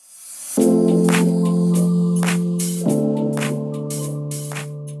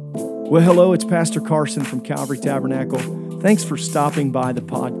Well, hello, it's Pastor Carson from Calvary Tabernacle. Thanks for stopping by the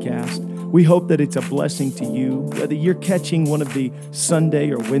podcast. We hope that it's a blessing to you, whether you're catching one of the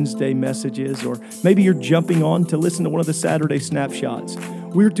Sunday or Wednesday messages, or maybe you're jumping on to listen to one of the Saturday snapshots.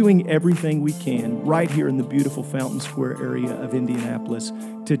 We're doing everything we can right here in the beautiful Fountain Square area of Indianapolis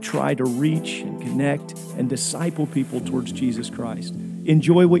to try to reach and connect and disciple people towards Jesus Christ.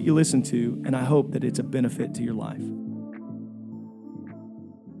 Enjoy what you listen to, and I hope that it's a benefit to your life.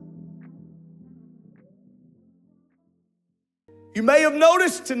 You may have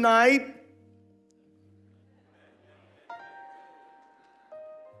noticed tonight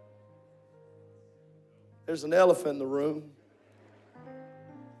there's an elephant in the room.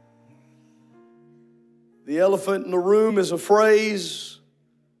 The elephant in the room is a phrase.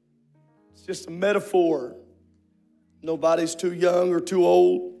 It's just a metaphor. Nobody's too young or too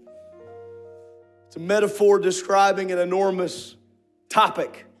old. It's a metaphor describing an enormous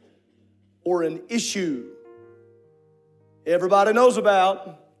topic or an issue everybody knows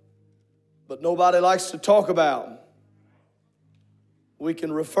about, but nobody likes to talk about. We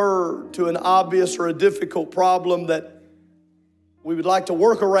can refer to an obvious or a difficult problem that we would like to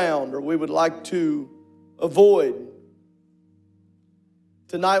work around or we would like to avoid.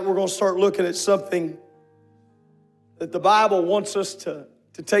 Tonight we're going to start looking at something that the Bible wants us to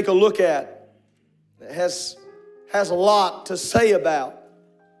take a look at. It has a lot to say about.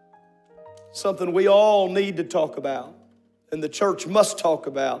 Something we all need to talk about. And the church must talk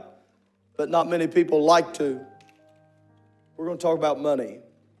about, but not many people like to. We're going to talk about money.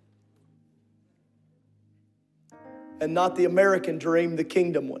 And not the American dream, the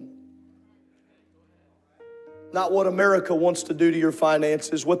kingdom one. Not what America wants to do to your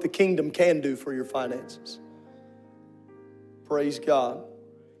finances, what the kingdom can do for your finances. Praise God.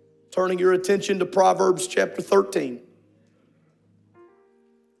 Turning your attention to Proverbs chapter 13.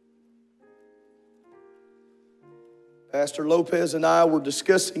 Pastor Lopez and I were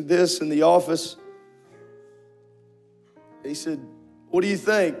discussing this in the office. He said, "What do you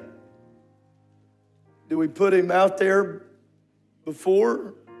think? Do we put him out there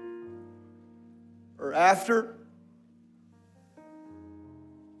before or after?"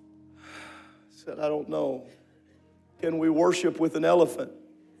 I said, "I don't know. Can we worship with an elephant?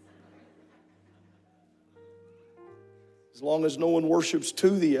 As long as no one worships to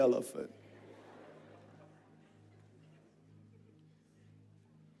the elephant."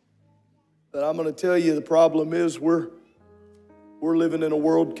 But I'm going to tell you the problem is we're living in a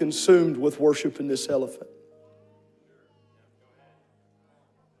world consumed with worshiping this elephant.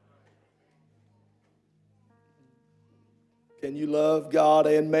 Can you love God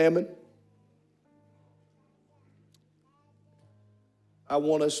and mammon? I'm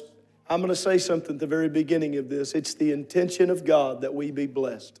going to say something at the very beginning of this. It's the intention of God that we be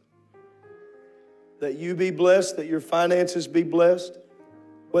blessed. That you be blessed, that your finances be blessed.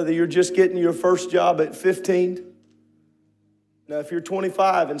 Whether you're just getting your first job at 15. Now, if you're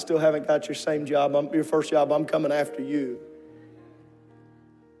 25 and still haven't got your same job, your first job, I'm coming after you.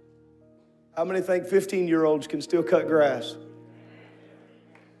 How many think 15-year-olds can still cut grass?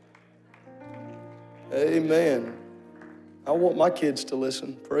 Amen. I want my kids to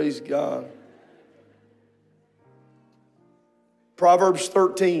listen. Praise God. Proverbs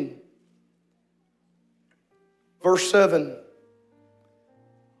 13, verse 7.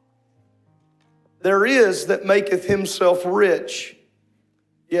 There is that maketh himself rich,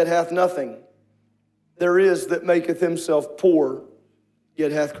 yet hath nothing. There is that maketh himself poor,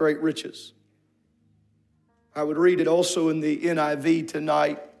 yet hath great riches. I would read it also in the NIV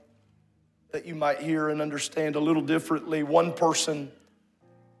tonight that you might hear and understand a little differently. One person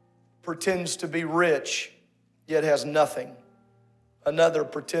pretends to be rich, yet has nothing. Another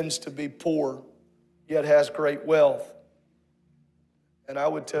pretends to be poor, yet has great wealth. And I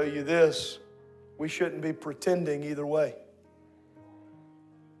would tell you this, we shouldn't be pretending either way.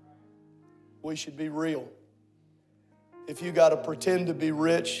 We should be real. If you got to pretend to be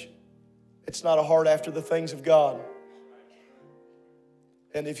rich, it's not a heart after the things of God.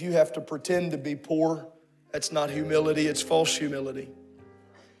 And if you have to pretend to be poor, that's not humility, it's false humility.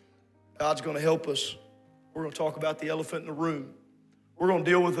 God's going to help us. We're going to talk about the elephant in the room. We're going to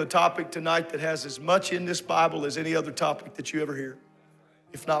deal with a topic tonight that has as much in this Bible as any other topic that you ever hear,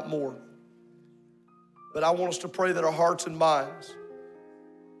 if not more. But I want us to pray that our hearts and minds.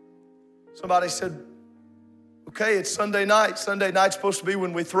 Somebody said, okay, it's Sunday night. Sunday night's supposed to be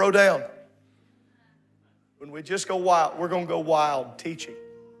when we throw down. When we just go wild. We're going to go wild teaching.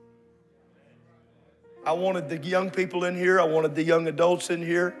 I wanted the young people in here. I wanted the young adults in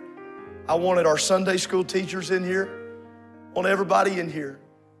here. I wanted our Sunday school teachers in here. I want everybody in here.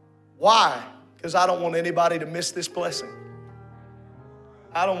 Why? Because I don't want anybody to miss this blessing.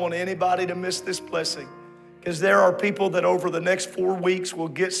 I don't want anybody to miss this blessing. Because there are people that over the next 4 weeks will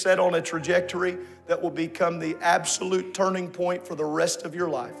get set on a trajectory that will become the absolute turning point for the rest of your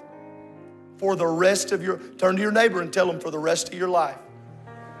life. For the rest of your, turn to your neighbor and tell them for the rest of your life.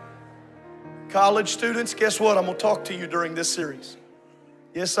 College students, guess what? I'm going to talk to you during this series.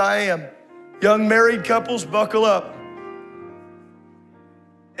 Yes, I am. Young married couples, buckle up.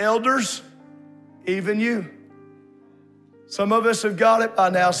 Elders, even you. Some of us have got it by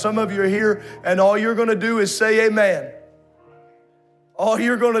now. Some of you are here, and all you're going to do is say amen. All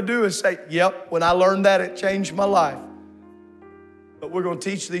you're going to do is say, yep, when I learned that, it changed my life. But we're going to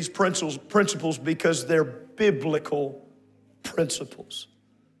teach these principles because they're biblical principles.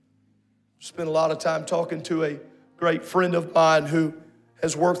 Spent a lot of time talking to a great friend of mine who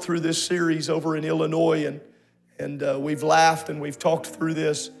has worked through this series over in Illinois, and we've laughed and we've talked through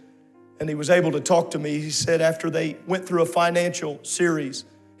this. And he was able to talk to me. He said after they went through a financial series,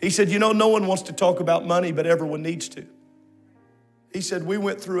 he said, you know, no one wants to talk about money, but everyone needs to. He said, we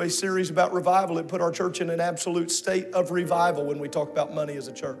went through a series about revival. It put our church in an absolute state of revival when we talk about money as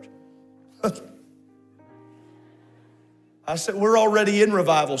a church. I said, we're already in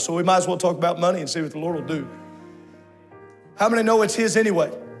revival, so we might as well talk about money and see what the Lord will do. How many know it's His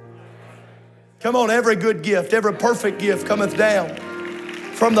anyway? Come on, every good gift, every perfect gift cometh down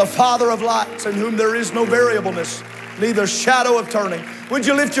from the Father of lights, in whom there is no variableness, neither shadow of turning. Would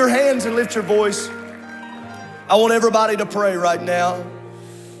you lift your hands and lift your voice? I want everybody to pray right now.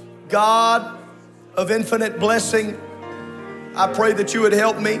 God of infinite blessing, I pray that you would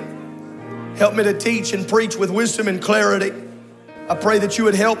help me to teach and preach with wisdom and clarity. I pray that you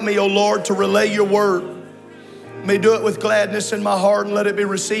would help me, O Lord, to relay your word. May do it with gladness in my heart and let it be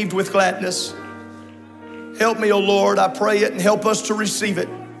received with gladness. Help me, O Lord, I pray it, and help us to receive it.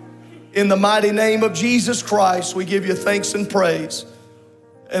 In the mighty name of Jesus Christ, we give you thanks and praise.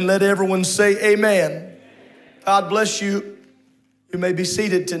 And let everyone say amen. God bless you. You may be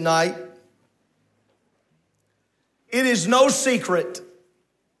seated tonight. It is no secret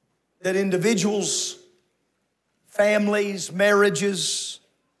that individuals, families, marriages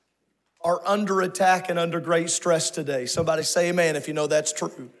are under attack and under great stress today. Somebody say amen if you know that's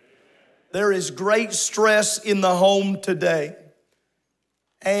true. There is great stress in the home today,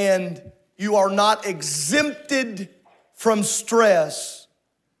 and you are not exempted from stress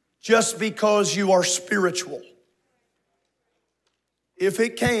just because you are spiritual. If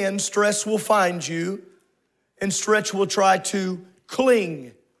it can, stress will find you, and stress will try to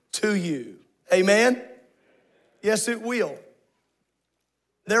cling to you. Amen? Yes, it will.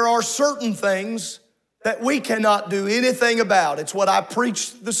 There are certain things that we cannot do anything about. It's what I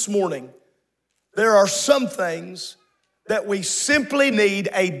preached this morning. There are some things that we simply need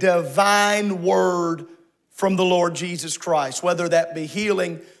a divine word from the Lord Jesus Christ, whether that be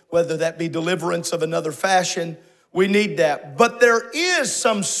healing, whether that be deliverance of another fashion. We need that. But there is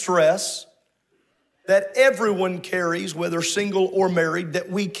some stress that everyone carries, whether single or married, that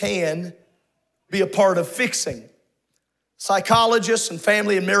we can be a part of fixing. Psychologists and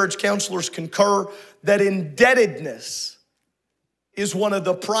family and marriage counselors concur that indebtedness is one of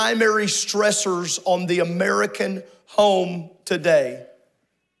the primary stressors on the American home today.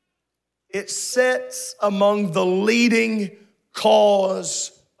 It sits among the leading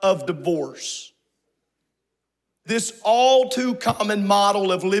cause of divorce. This all too common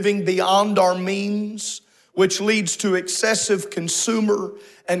model of living beyond our means, which leads to excessive consumer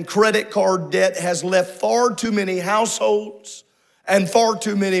and credit card debt, has left far too many households and far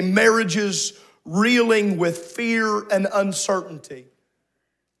too many marriages reeling with fear and uncertainty.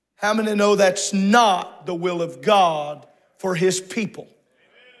 How many know that's not the will of God for His people?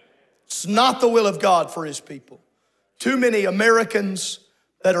 It's not the will of God for His people. Too many Americans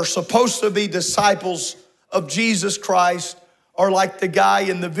that are supposed to be disciples of Jesus Christ are like the guy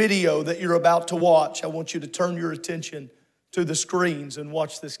in the video that you're about to watch. I want you to turn your attention to the screens and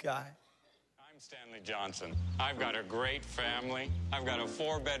watch this guy. I'm Stanley Johnson. I've got a great family. I've got a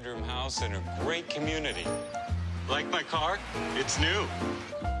 4-bedroom house in a great community. Like my car? It's new.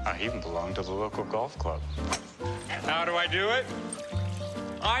 I even belong to the local golf club. How do I do it?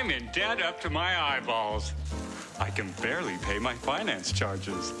 I'm in debt up to my eyeballs. I can barely pay my finance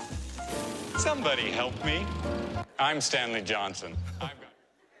charges. Somebody help me. I'm Stanley Johnson.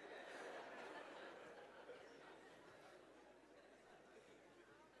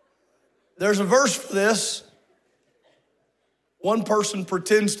 There's a verse for this. One person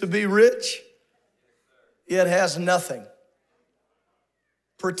pretends to be rich, yet has nothing.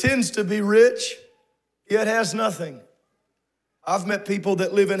 Pretends to be rich, yet has nothing. I've met people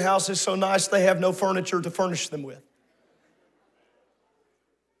that live in houses so nice they have no furniture to furnish them with.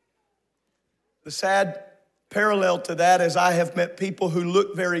 The sad parallel to that is I have met people who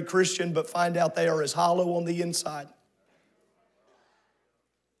look very Christian but find out they are as hollow on the inside.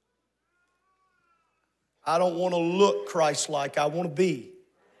 I don't want to look Christ-like. I want to be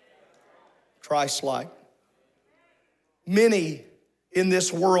Christ-like. Many in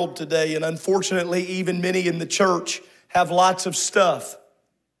this world today, and unfortunately even many in the church, have lots of stuff,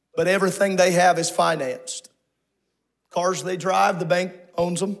 but everything they have is financed. Cars they drive, the bank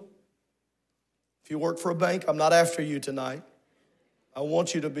owns them. If you work for a bank, I'm not after you tonight. I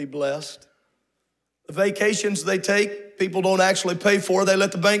want you to be blessed. The vacations they take, people don't actually pay for. They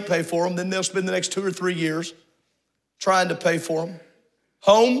let the bank pay for them. Then they'll spend the next 2 or 3 years trying to pay for them.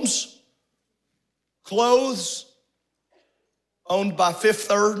 Homes, clothes, owned by Fifth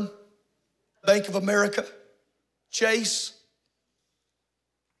Third, Bank of America, Chase.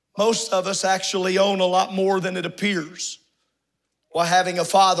 Most of us actually own a lot more than it appears while having a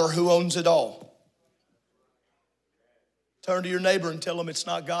Father who owns it all. Turn to your neighbor and tell him it's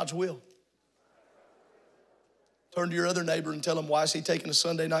not God's will. Turn to your other neighbor and tell him, why is he taking a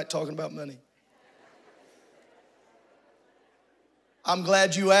Sunday night talking about money? I'm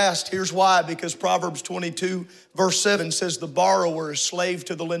glad you asked. Here's why. Because Proverbs 22 verse 7 says the borrower is slave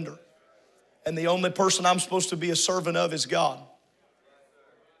to the lender. And the only person I'm supposed to be a servant of is God.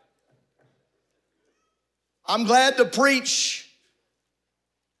 I'm glad to preach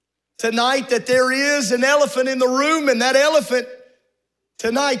tonight that there is an elephant in the room, and that elephant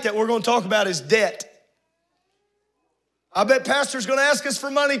tonight that we're going to talk about is debt. I bet Pastor's going to ask us for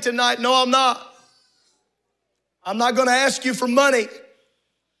money tonight. No, I'm not. I'm not going to ask you for money,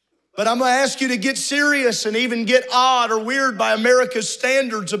 but I'm going to ask you to get serious and even get odd or weird by America's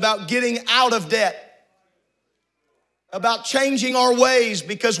standards about getting out of debt, about changing our ways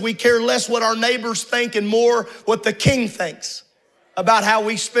because we care less what our neighbors think and more what the King thinks about how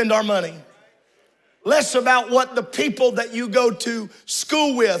we spend our money. Less about what the people that you go to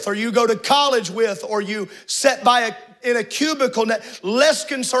school with or you go to college with or you sit by in a cubicle, less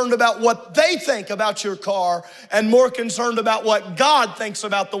concerned about what they think about your car and more concerned about what God thinks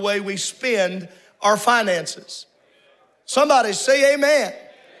about the way we spend our finances. Somebody say amen.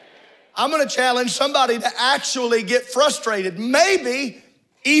 I'm going to challenge somebody to actually get frustrated, maybe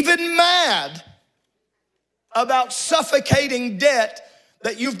even mad about suffocating debt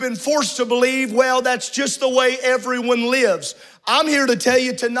that you've been forced to believe, well, that's just the way everyone lives. I'm here to tell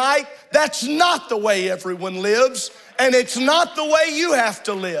you tonight, that's not the way everyone lives, and it's not the way you have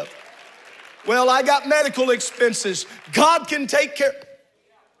to live. Well, I got medical expenses. God can take care.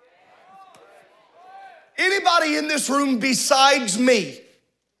 Anybody in this room besides me?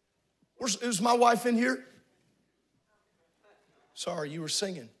 Is my wife in here? Sorry, you were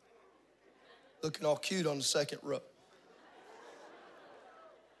singing. Looking all cute on the second row.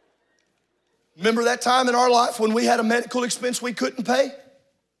 Remember that time in our life when we had a medical expense we couldn't pay?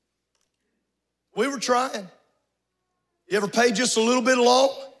 We were trying. You ever pay just a little bit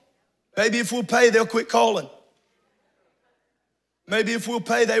along? Maybe if we'll pay, they'll quit calling. Maybe if we'll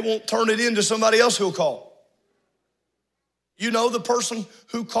pay, they won't turn it in to somebody else who'll call. You know, the person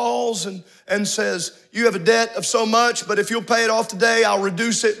who calls and says, you have a debt of so much, but if you'll pay it off today, I'll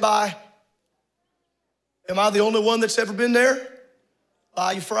reduce it by. Am I the only one that's ever been there?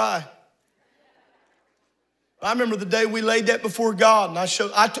 Lie you fry. I remember the day we laid that before God,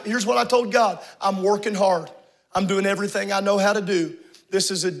 and here's what I told God. I'm working hard. I'm doing everything I know how to do. This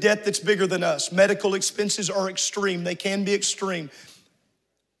is a debt that's bigger than us. Medical expenses are extreme. They can be extreme.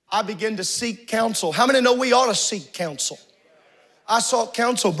 I began to seek counsel. How many know we ought to seek counsel? I sought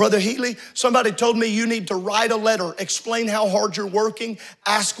counsel. Brother Healy, somebody told me you need to write a letter, explain how hard you're working,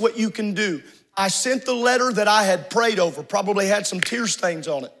 ask what you can do. I sent the letter that I had prayed over, probably had some tear stains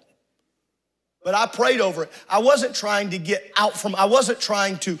on it. But I prayed over it. I wasn't trying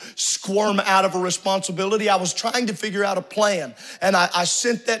to squirm out of a responsibility. I was trying to figure out a plan. And I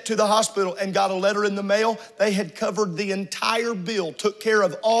sent that to the hospital and got a letter in the mail. They had covered the entire bill, took care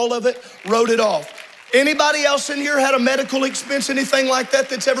of all of it, wrote it off. Anybody else in here had a medical expense, anything like that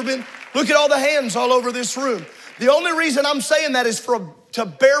that's ever been? Look at all the hands all over this room. The only reason I'm saying that is to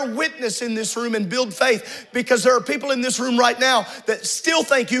bear witness in this room and build faith, because there are people in this room right now that still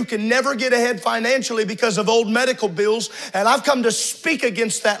think you can never get ahead financially because of old medical bills. And I've come to speak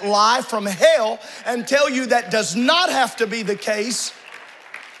against that lie from hell and tell you that does not have to be the case.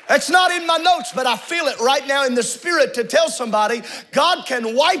 That's not in my notes, but I feel it right now in the spirit to tell somebody God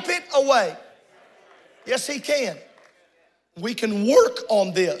can wipe it away. Yes, He can. We can work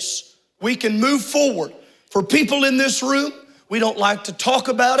on this. We can move forward. For people in this room, We don't like to talk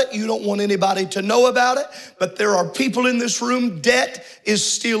about it. You don't want anybody to know about it. But there are people in this room, debt is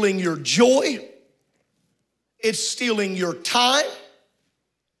stealing your joy. It's stealing your time.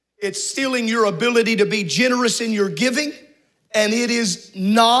 It's stealing your ability to be generous in your giving. And it is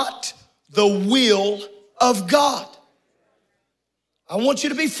not the will of God. I want you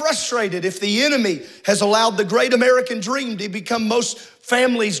to be frustrated if the enemy has allowed the great American dream to become most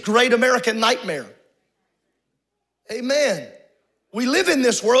families' great American nightmare. Amen. We live in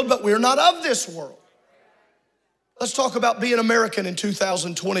this world, but we're not of this world. Let's talk about being American in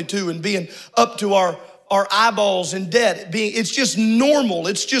 2022 and being up to our eyeballs in debt. It's just normal.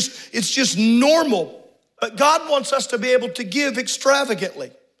 It's just normal. But God wants us to be able to give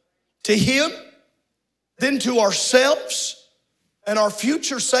extravagantly to Him, then to ourselves and our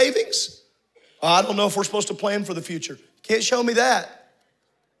future savings. I don't know if we're supposed to plan for the future. Can't show me that.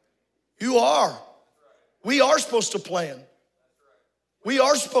 You are. We are supposed to plan. We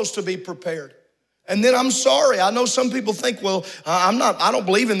are supposed to be prepared. And then I'm sorry, I know some people think, well, I don't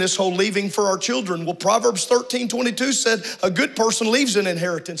believe in this whole leaving for our children. Well, Proverbs 13:22 said, a good person leaves an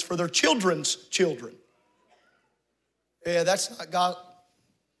inheritance for their children's children. Yeah, that's not God.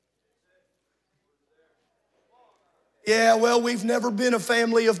 Yeah, well, we've never been a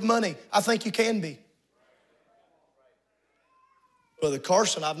family of money. I think you can be. Brother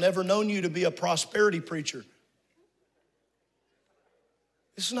Carson, I've never known you to be a prosperity preacher.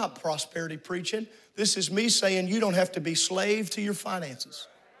 This is not prosperity preaching. This is me saying you don't have to be slave to your finances.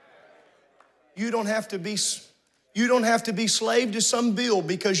 You don't have to be slave to some bill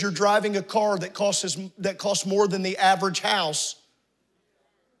because you're driving a car that costs more than the average house.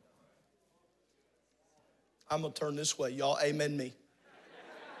 I'm gonna turn this way. Y'all amen me.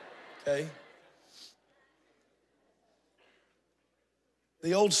 Okay?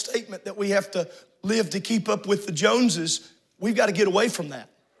 The old statement that we have to live to keep up with the Joneses, we've got to get away from that.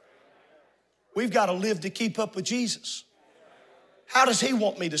 We've got to live to keep up with Jesus. How does He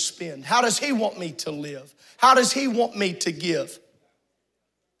want me to spend? How does He want me to live? How does He want me to give?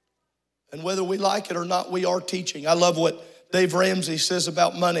 And whether we like it or not, we are teaching. I love what Dave Ramsey says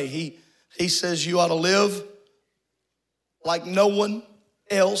about money. He says you ought to live like no one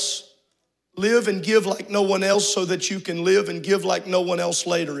else. Live and give like no one else so that you can live and give like no one else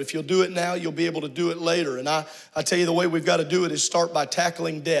later. If you'll do it now, you'll be able to do it later. And I tell you, the way we've got to do it is start by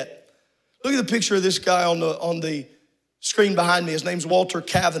tackling debt. Look at the picture of this guy on the screen behind me. His name's Walter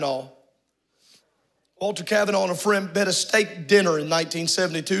Cavanaugh. Walter Cavanaugh and a friend bet a steak dinner in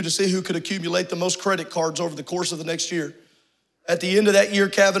 1972 to see who could accumulate the most credit cards over the course of the next year. At the end of that year,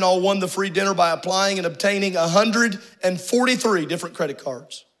 Cavanaugh won the free dinner by applying and obtaining 143 different credit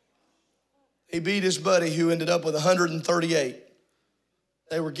cards. He beat his buddy who ended up with 138.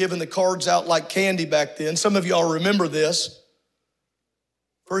 They were giving the cards out like candy back then. Some of y'all remember this.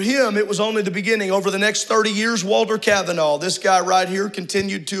 For him, it was only the beginning. Over the next 30 years, Walter Cavanaugh, this guy right here,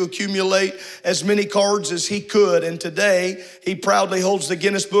 continued to accumulate as many cards as he could. And today, he proudly holds the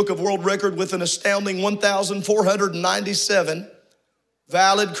Guinness Book of World Record with an astounding 1,497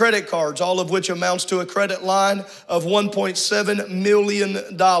 valid credit cards, all of which amounts to a credit line of $1.7 million.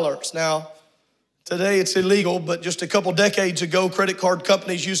 Now, today it's illegal, but just a couple decades ago, credit card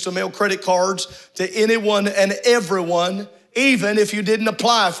companies used to mail credit cards to anyone and everyone, even if you didn't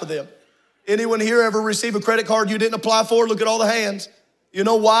apply for them. Anyone here ever receive a credit card you didn't apply for? Look at all the hands. You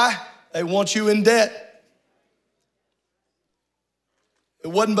know why? They want you in debt. It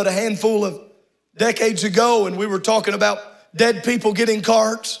wasn't but a handful of decades ago, and we were talking about dead people getting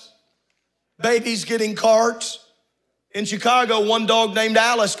cards, babies getting cards. In Chicago, one dog named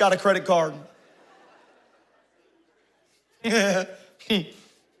Alice got a credit card.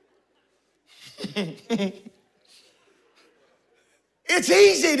 It's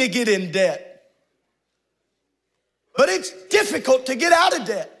easy to get in debt, but it's difficult to get out of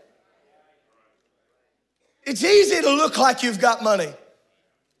debt. It's easy to look like you've got money,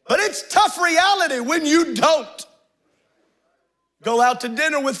 but it's tough reality when you don't. Go out to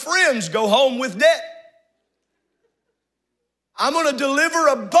dinner with friends, go home with debt. I'm gonna deliver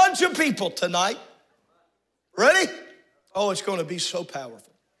a bunch of people tonight. Ready? Oh, it's gonna be so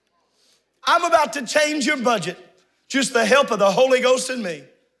powerful. I'm about to change your budget. Just the help of the Holy Ghost in me.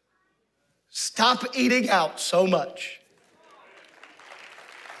 Stop eating out so much.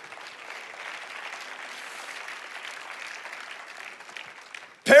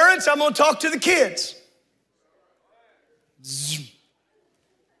 Parents, I'm gonna talk to the kids.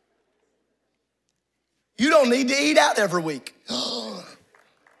 You don't need to eat out every week.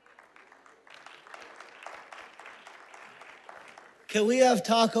 Can we have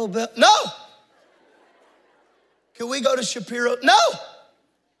Taco Bell? No. Can we go to Shapiro? No.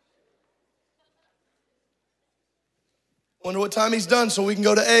 Wonder what time he's done so we can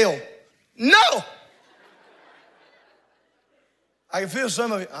go to Ale. No. I can feel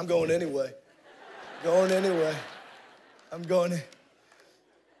some of you. I'm going anyway. Going anyway. I'm going in.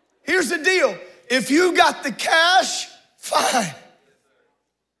 Here's the deal. If you got the cash, fine.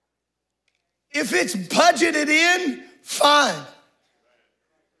 If it's budgeted in, fine.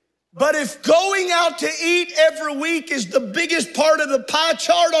 But if going out to eat every week is the biggest part of the pie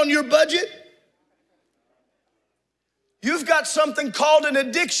chart on your budget, you've got something called an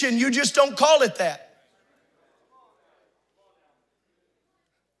addiction. You just don't call it that.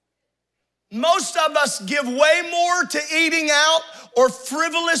 Most of us give way more to eating out or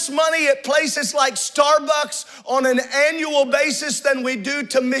frivolous money at places like Starbucks on an annual basis than we do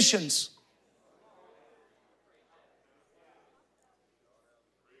to missions.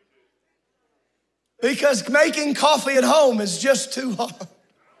 Because making coffee at home is just too hard.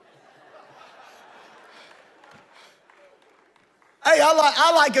 Hey,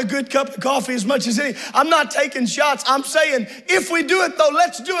 I like a good cup of coffee as much as any. I'm not taking shots. I'm saying if we do it though,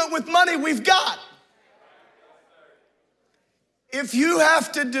 let's do it with money we've got. If you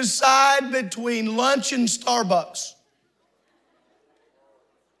have to decide between lunch and Starbucks,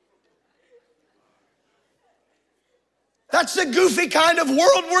 that's the goofy kind of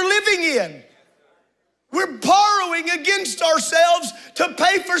world we're living in. We're borrowing against ourselves to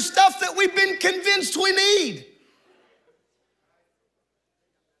pay for stuff that we've been convinced we need.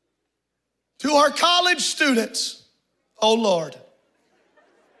 To our college students, oh Lord,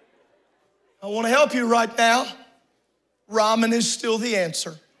 I want to help you right now. Ramen is still the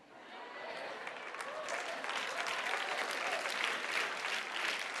answer.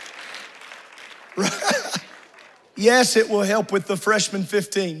 Yes, it will help with the freshman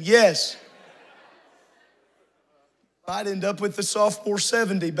 15. Yes. Might end up with the sophomore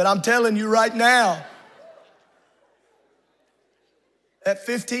 70, but I'm telling you right now, that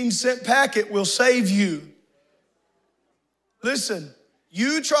 15-cent packet will save you. Listen,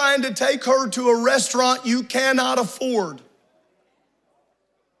 you trying to take her to a restaurant you cannot afford.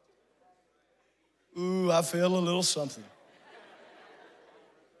 Ooh, I feel a little something.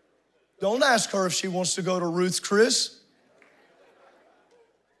 Don't ask her if she wants to go to Ruth's Chris.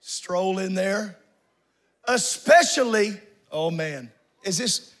 Stroll in there. Especially, oh man, you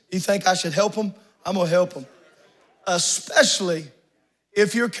think I should help him? I'm gonna help him. Especially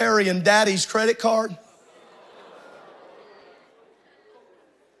if you're carrying daddy's credit card.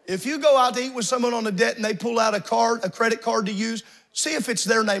 If you go out to eat with someone on a debt and they pull out a credit card to use, see if it's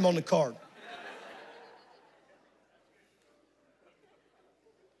their name on the card.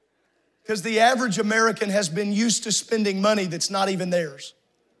 Because the average American has been used to spending money that's not even theirs.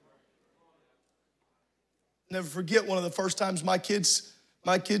 Never forget one of the first times my kids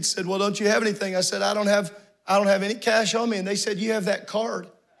said, well, don't you have anything? I said, I don't have any cash on me. And they said, you have that card.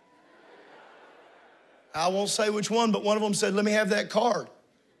 I won't say which one, but one of them said, let me have that card.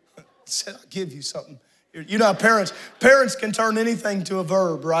 I said, I'll give you something. You know how parents can turn anything to a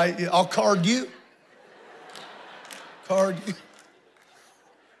verb, right? I'll card you. Card you.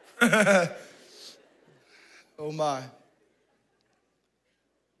 Oh my.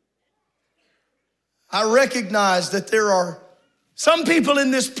 I recognize that there are some people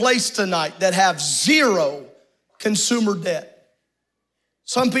in this place tonight that have zero consumer debt.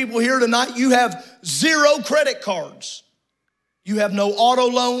 Some people here tonight, you have zero credit cards. You have no auto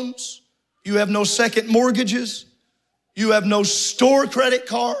loans. You have no second mortgages. You have no store credit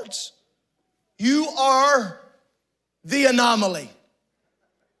cards. You are the anomaly.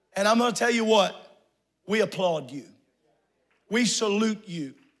 And I'm gonna tell you what, we applaud you. We salute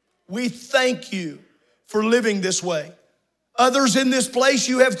you. We thank you for living this way. Others in this place,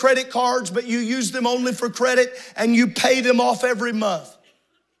 you have credit cards, but you use them only for credit and you pay them off every month.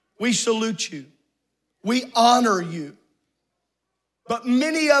 We salute you. We honor you. But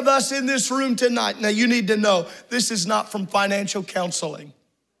many of us in this room tonight, now you need to know, this is not from financial counseling.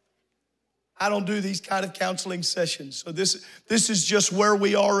 I don't do these kind of counseling sessions. So this is just where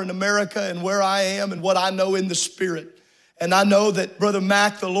we are in America and where I am and what I know in the spirit. And I know that Brother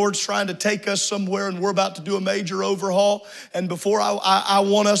Mac, the Lord's trying to take us somewhere and we're about to do a major overhaul. And before I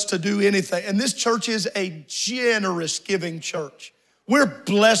want us to do anything, and this church is a generous giving church. We're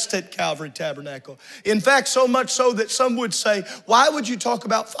blessed at Calvary Tabernacle. In fact, so much so that some would say, why would you talk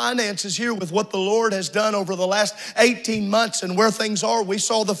about finances here with what the Lord has done over the last 18 months and where things are? We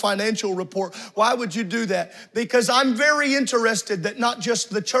saw the financial report. Why would you do that? Because I'm very interested that not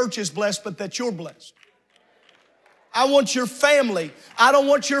just the church is blessed, but that you're blessed. I want your family. I don't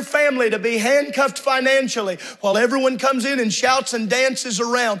want your family to be handcuffed financially while everyone comes in and shouts and dances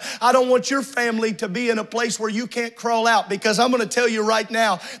around. I don't want your family to be in a place where you can't crawl out, because I'm going to tell you right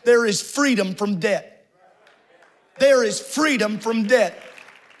now, there is freedom from debt. There is freedom from debt.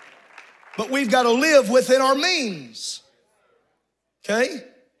 But we've got to live within our means. Okay?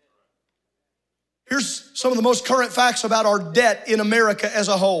 Here's some of the most current facts about our debt in America as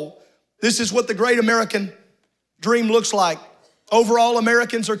a whole. This is what the great American dream looks like. Overall,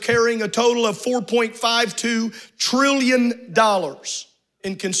 Americans are carrying a total of $4.52 trillion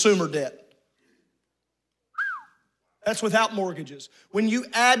in consumer debt. That's without mortgages. When you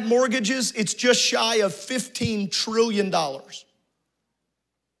add mortgages, it's just shy of $15 trillion. Now,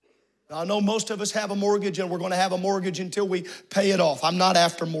 I know most of us have a mortgage, and we're going to have a mortgage until we pay it off. I'm not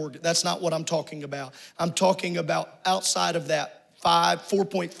after mortgage. That's not what I'm talking about. I'm talking about outside of that,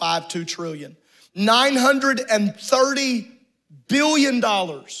 $4.52 trillion. $930 billion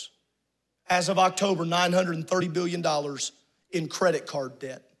as of October, $930 billion in credit card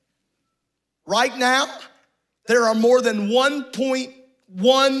debt. Right now, there are more than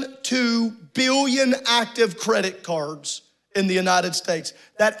 1.12 billion active credit cards in the United States.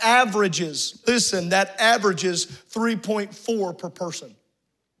 That averages 3.4 per person.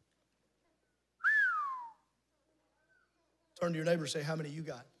 Turn to your neighbor and say, how many you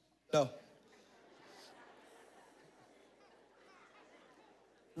got? No.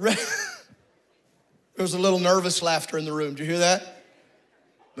 There was a little nervous laughter in the room. Did you hear that?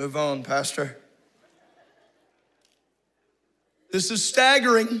 Move on, Pastor. This is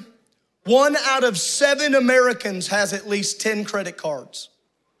staggering. 1 out of 7 Americans has at least 10 credit cards.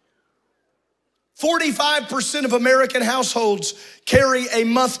 45% of American households carry a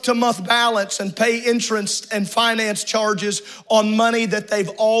month-to-month balance and pay interest and finance charges on money that they've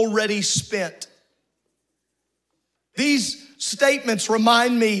already spent. These statements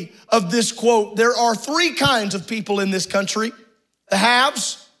remind me of this quote. There are 3 kinds of people in this country: the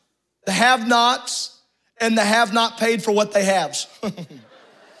haves, the have-nots, and the have not paid for what they have.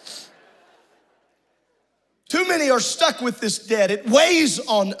 Too many are stuck with this debt. It weighs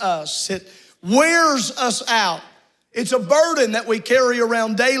on us. It wears us out. It's a burden that we carry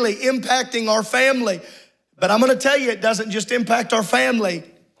around daily, impacting our family. But I'm going to tell you, it doesn't just impact our family,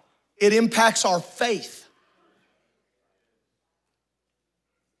 it impacts our faith.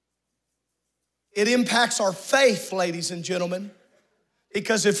 It impacts our faith, ladies and gentlemen,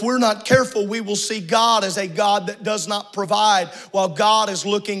 because if we're not careful, we will see God as a God that does not provide, while God is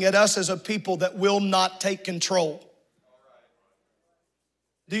looking at us as a people that will not take control.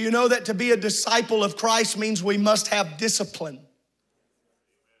 Do you know that to be a disciple of Christ means we must have discipline?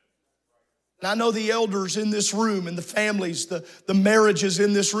 And I know the elders in this room and the families, the marriages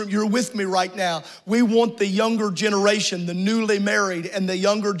in this room, you're with me right now. We want the younger generation, the newly married and the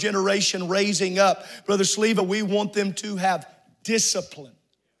younger generation raising up. Brother Sleva, we want them to have discipline.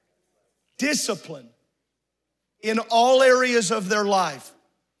 Discipline in all areas of their life.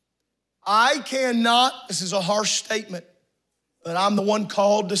 I cannot, this is a harsh statement, but I'm the one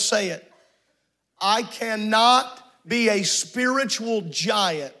called to say it. I cannot be a spiritual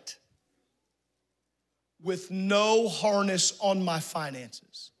giant with no harness on my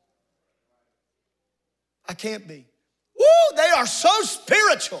finances. I can't be. Woo, they are so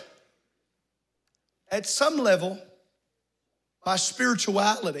spiritual. At some level, my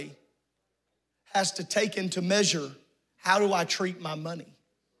spirituality has to take into measure, how do I treat my money?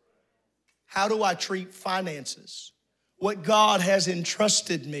 How do I treat finances? What God has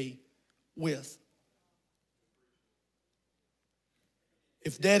entrusted me with.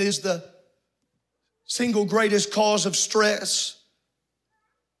 If debt is the single greatest cause of stress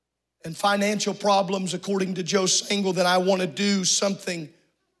and financial problems, according to Joe Sangl, then I want to do something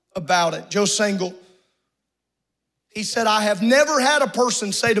about it. Joe Sangl, he said, I have never had a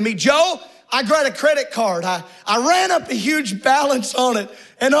person say to me, Joe, I got a credit card. I ran up a huge balance on it,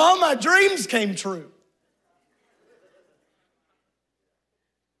 and all my dreams came true.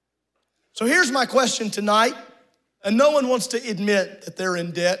 So here's my question tonight. And no one wants to admit that they're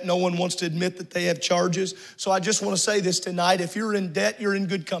in debt. No one wants to admit that they have charges. So I just want to say this tonight. If you're in debt, you're in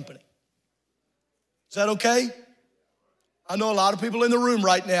good company. Is that okay? I know a lot of people in the room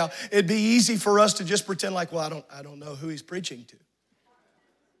right now. It'd be easy for us to just pretend like, well, I don't know who he's preaching to.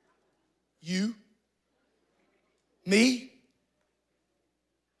 You? Me?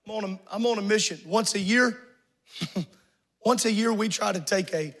 I'm on a mission. Once a year we try to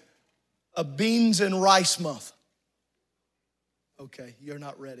take a beans and rice month. Okay, you're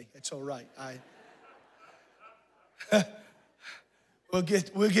not ready. It's all right. We'll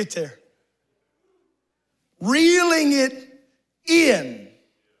get there. reeling it in,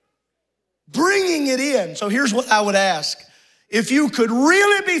 bringing it in. So here's what I would ask. If you could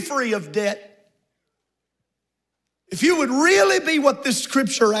really be free of debt, if you would really be what this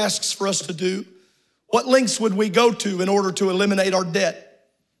scripture asks for us to do, what lengths would we go to in order to eliminate our debt?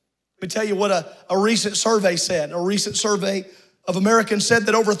 Let me tell you what a recent survey said. A recent survey of Americans said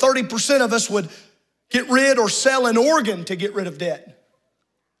that over 30% of us would get rid or sell an organ to get rid of debt.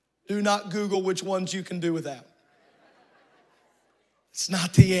 Do not Google which ones you can do without. It's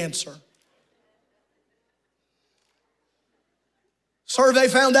not the answer. Survey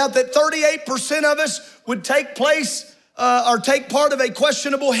found out that 38% of us would take part of a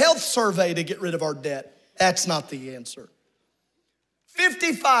questionable health survey to get rid of our debt. That's not the answer.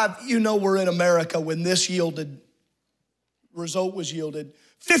 55, we're in America when this result was yielded.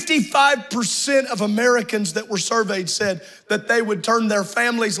 55% of Americans that were surveyed said that they would turn their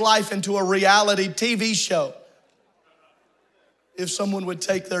family's life into a reality TV show if someone would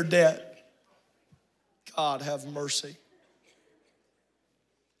take their debt. God have mercy.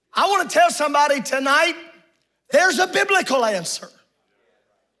 I want to tell somebody tonight, there's a biblical answer.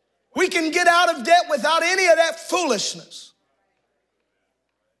 We can get out of debt without any of that foolishness.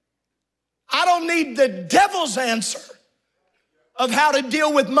 I don't need the devil's answer of how to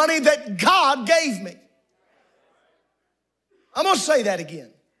deal with money that God gave me. I'm going to say that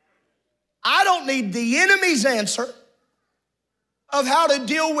again. I don't need the enemy's answer of how to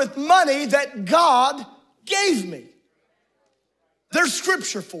deal with money that God gave me. There's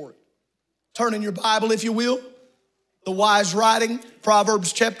scripture for it. Turn in your Bible, if you will. The wise writing,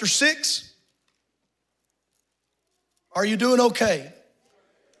 Proverbs chapter 6. Are you doing okay?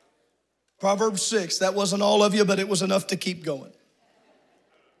 Proverbs 6. That wasn't all of you, but it was enough to keep going.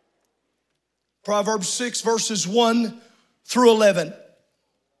 Proverbs 6, verses 1 through 11.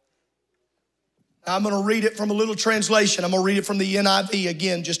 Now, I'm going to read it from a little translation. I'm going to read it from the NIV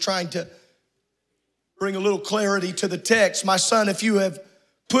again, just trying to bring a little clarity to the text. My son, if you have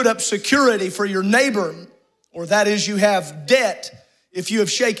put up security for your neighbor, or that is you have debt, if you have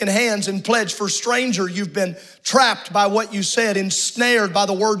shaken hands and pledged for a stranger, you've been trapped by what you said, ensnared by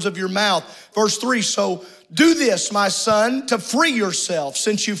the words of your mouth. Verse 3, so do this, my son, to free yourself.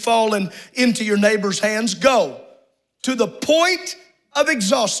 Since you've fallen into your neighbor's hands, go to the point of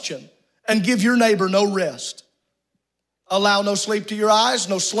exhaustion and give your neighbor no rest. Allow no sleep to your eyes,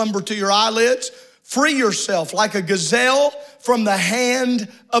 no slumber to your eyelids. Free yourself like a gazelle from the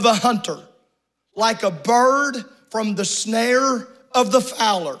hand of a hunter, like a bird from the snare of the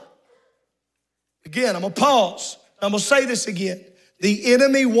fowler. Again, I'm going to pause. I'm going to say this again. The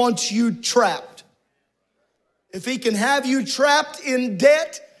enemy wants you trapped. If he can have you trapped in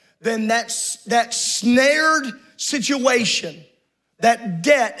debt, then that snared situation, that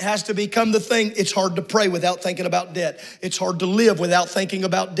debt has to become the thing. It's hard to pray without thinking about debt. It's hard to live without thinking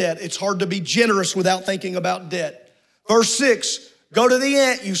about debt. It's hard to be generous without thinking about debt. Verse 6, go to the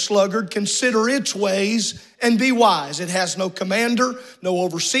ant, you sluggard, consider its ways and be wise. It has no commander, no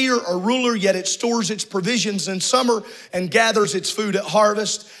overseer or ruler, yet it stores its provisions in summer and gathers its food at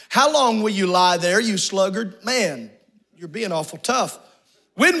harvest. How long will you lie there, you sluggard? Man, you're being awful tough.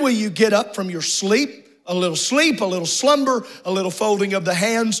 When will you get up from your sleep? A little sleep, a little slumber, a little folding of the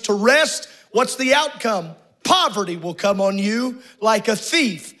hands to rest. What's the outcome? Poverty will come on you like a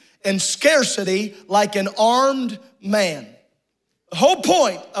thief, and scarcity like an armed man. The whole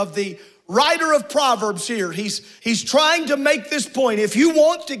point of the writer of Proverbs here, he's trying to make this point. If you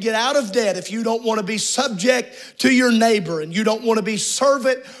want to get out of debt, if you don't want to be subject to your neighbor and you don't want to be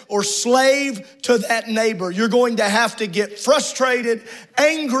servant or slave to that neighbor, you're going to have to get frustrated,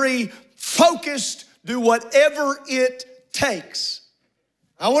 angry, focused, do whatever it takes.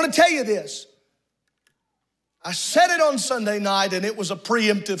 I want to tell you this. I said it on Sunday night and it was a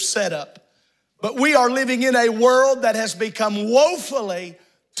preemptive setup. But we are living in a world that has become woefully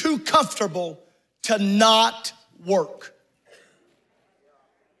too comfortable to not work.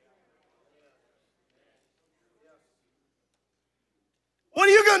 What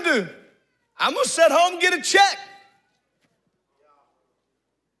are you going to do? I'm going to sit home and get a check.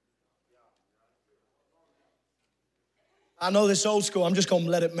 I know this old school, I'm just going to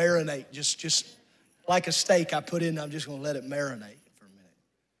let it marinate. Just like a steak I put in, I'm just going to let it marinate for a minute.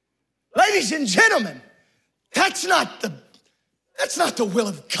 Ladies and gentlemen, that's not the will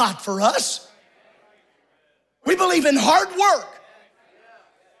of God for us. We believe in hard work.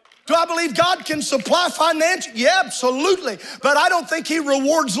 Do I believe God can supply financial? Yeah, absolutely. But I don't think he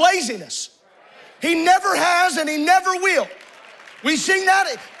rewards laziness. He never has and he never will. We sing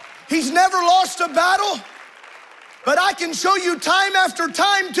that. He's never lost a battle. But I can show you time after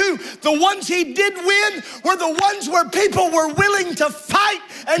time too, the ones he did win were the ones where people were willing to fight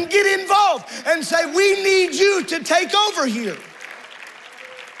and get involved and say, we need you to take over here.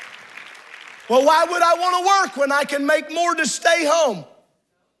 Well, why would I want to work when I can make more to stay home?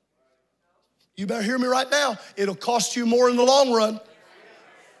 You better hear me right now. It'll cost you more in the long run.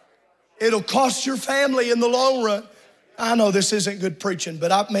 It'll cost your family in the long run. I know this isn't good preaching,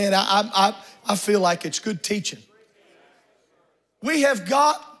 but I feel like it's good teaching. We have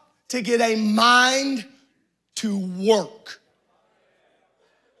got to get a mind to work.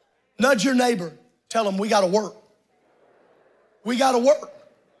 Nudge your neighbor. Tell them we got to work. We got to work.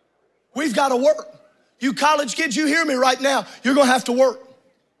 We've got to work. You college kids, you hear me right now. You're going to have to work.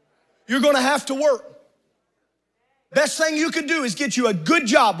 You're going to have to work. Best thing you could do is get you a good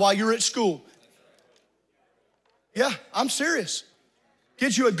job while you're at school. Yeah, I'm serious.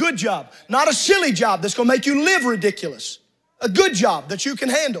 Get you a good job, not a silly job that's going to make you live ridiculous. A good job that you can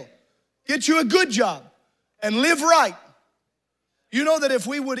handle. Get you a good job and live right. You know that if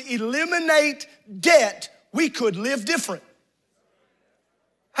we would eliminate debt, we could live different.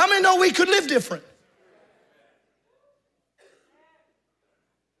 How many know we could live different?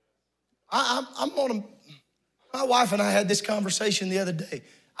 My wife and I had this conversation the other day.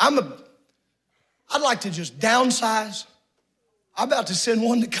 I'd like to just downsize. I'm about to send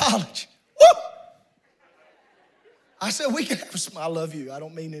one to college. Woo! I said, we can have some, I love you. I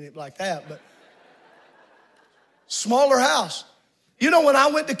don't mean it like that, but smaller house. You know, when I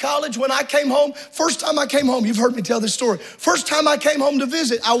went to college, when I came home, first time I came home, you've heard me tell this story. First time I came home to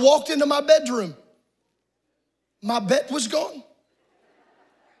visit, I walked into my bedroom. My bed was gone.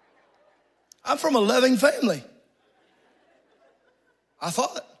 I'm from a loving family. I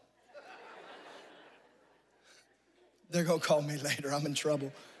thought. They're gonna call me later, I'm in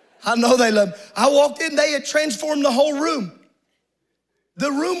trouble. I know they love me. I walked in, they had transformed the whole room.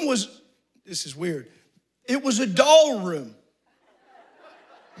 The room was, this is weird, it was a doll room.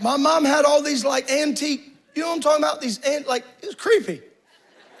 My mom had all these like antique, you know what I'm talking about? It was creepy.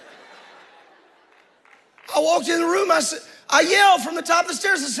 I walked in the room, I yelled from the top of the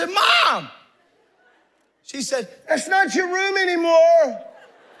stairs, I said, Mom! She said, that's not your room anymore.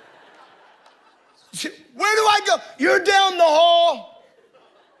 Where do I go? You're down the hall.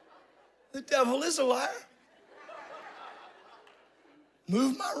 The devil is a liar.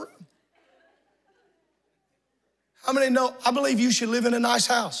 Move my room. How many know? I believe you should live in a nice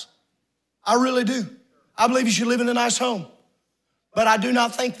house. I really do. I believe you should live in a nice home. But I do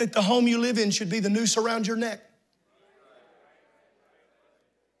not think that the home you live in should be the noose around your neck.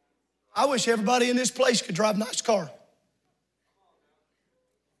 I wish everybody in this place could drive a nice car.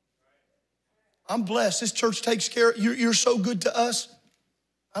 I'm blessed. This church takes care. You're so good to us.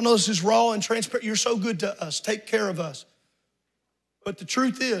 I know this is raw and transparent. You're so good to us. Take care of us. But the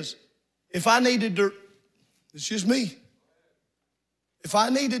truth is, if I needed to, it's just me. If I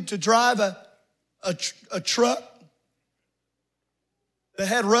needed to drive a truck that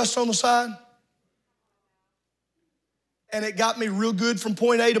had rust on the side, and it got me real good from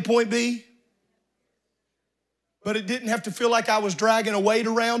point A to point B, but it didn't have to feel like I was dragging a weight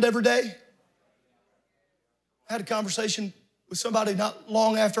around every day. I had a conversation with somebody not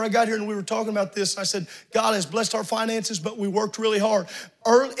long after I got here, and we were talking about this. I said, God has blessed our finances, but we worked really hard.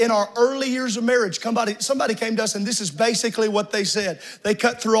 In our early years of marriage, somebody came to us, and this is basically what they said. They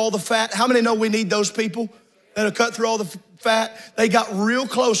cut through all the fat. How many know we need those people that have cut through all the fat? They got real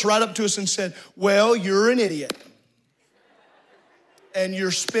close right up to us and said, well, you're an idiot. And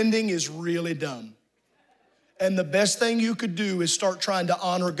your spending is really dumb. And the best thing you could do is start trying to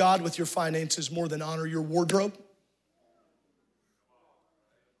honor God with your finances more than honor your wardrobe.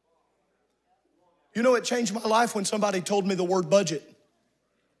 You know, it changed my life when somebody told me the word budget.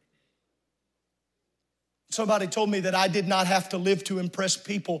 Somebody told me that I did not have to live to impress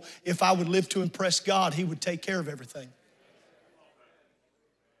people. If I would live to impress God, He would take care of everything.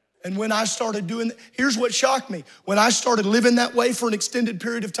 And when I started doing that, here's what shocked me. When I started living that way for an extended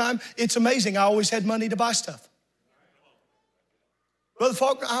period of time, it's amazing. I always had money to buy stuff. Brother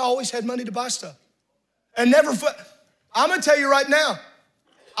Faulkner, I always had money to buy stuff. And I'm gonna tell you right now,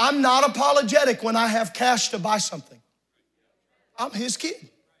 I'm not apologetic when I have cash to buy something. I'm His kid.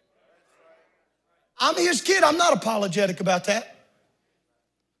 I'm His kid. I'm not apologetic about that.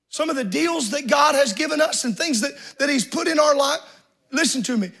 Some of the deals that God has given us and things that He's put in our life. Listen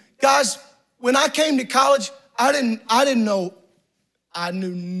to me. Guys, when I came to college, I didn't know, I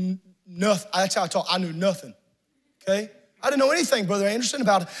knew nothing. That's how I talk. I knew nothing, okay? I didn't know anything, Brother Anderson,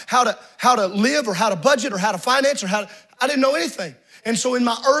 about how to live or how to budget or how to finance I didn't know anything. And so in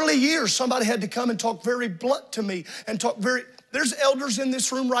my early years, somebody had to come and talk very blunt to me and there's elders in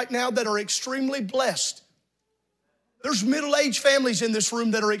this room right now that are extremely blessed. There's middle-aged families in this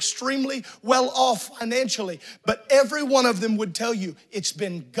room that are extremely well off financially, but every one of them would tell you it's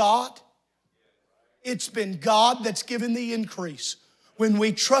been God. It's been God that's given the increase. When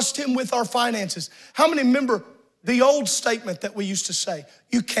we trust Him with our finances. How many remember the old statement that we used to say?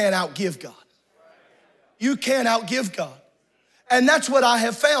 You can't outgive God. You can't outgive God. And that's what I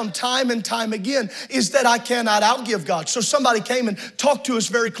have found time and time again, is that I cannot outgive God. So somebody came and talked to us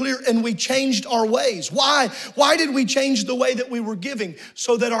very clear, and we changed our ways. Why? Why did we change the way that we were giving?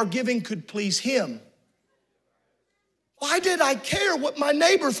 So that our giving could please Him. Why did I care what my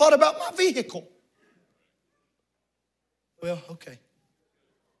neighbor thought about my vehicle? Well, okay.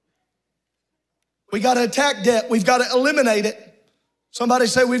 We got to attack debt. We've got to eliminate it. Somebody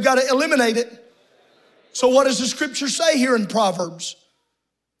say we've got to eliminate it. So what does the scripture say here in Proverbs?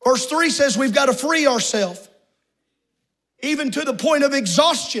 Verse 3 says we've got to free ourselves, even to the point of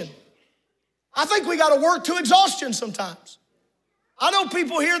exhaustion. I think we got to work to exhaustion sometimes. I know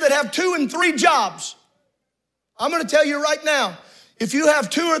people here that have 2 and 3 jobs. I'm going to tell you right now, if you have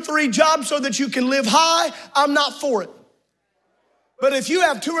 2 or 3 jobs so that you can live high, I'm not for it. But if you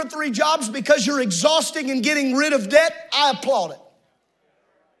have 2 or 3 jobs because you're exhausting and getting rid of debt, I applaud it.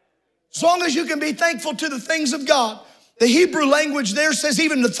 As long as you can be thankful to the things of God. The Hebrew language there says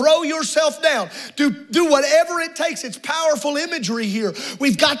even to throw yourself down. Do whatever it takes. It's powerful imagery here.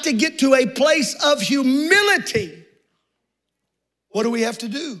 We've got to get to a place of humility. What do we have to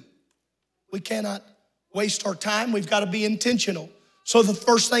do? We cannot waste our time. We've got to be intentional. So the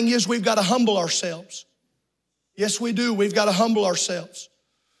first thing is we've got to humble ourselves. Yes, we do. We've got to humble ourselves.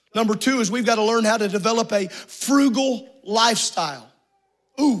 Number 2 is we've got to learn how to develop a frugal lifestyle.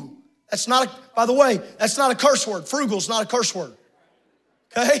 Ooh. That's not, by the way, that's not a curse word. Frugal's not a curse word.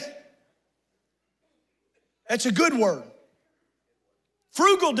 Okay? That's a good word.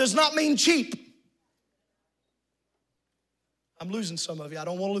 Frugal does not mean cheap. I'm losing some of you. I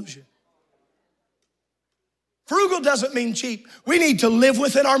don't want to lose you. Frugal doesn't mean cheap. We need to live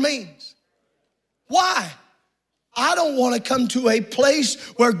within our means. Why? I don't want to come to a place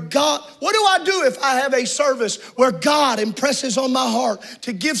where God, what do I do if I have a service where God impresses on my heart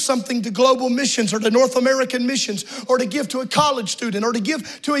to give something to global missions or to North American missions or to give to a college student or to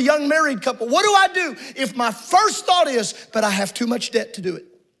give to a young married couple? What do I do if my first thought is, but I have too much debt to do it?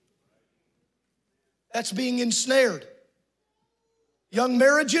 That's being ensnared. Young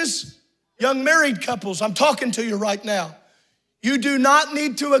marriages, young married couples, I'm talking to you right now. You do not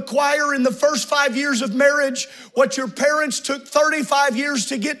need to acquire in the first 5 years of marriage what your parents took 35 years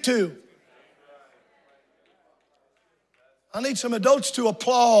to get to. I need some adults to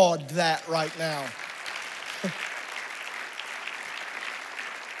applaud that right now.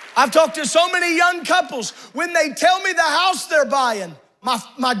 I've talked to so many young couples. When they tell me the house they're buying,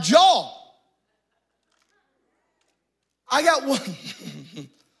 my jaw. I got one.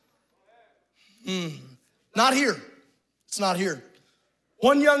 Not here. It's not here.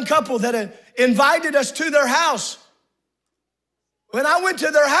 One young couple that had invited us to their house. When I went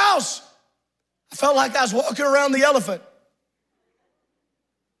to their house, I felt like I was walking around the elephant.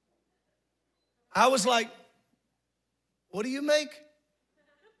 I was like, what do you make?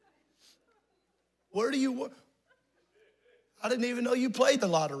 Where do you work? I didn't even know you played the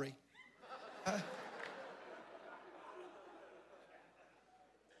lottery.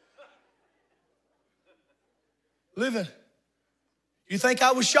 Living. You think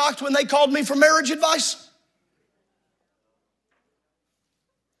I was shocked when they called me for marriage advice?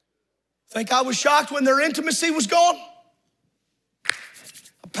 Think I was shocked when their intimacy was gone?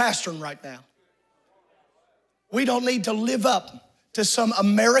 I'm pastoring right now. We don't need to live up to some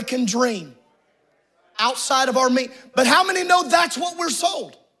American dream outside of our means. But how many know that's what we're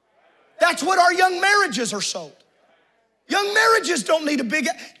sold? That's what our young marriages are sold. Young marriages don't need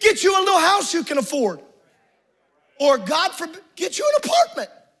get you a little house you can afford. Or God forbid, get you an apartment.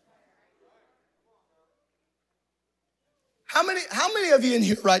 How many of you in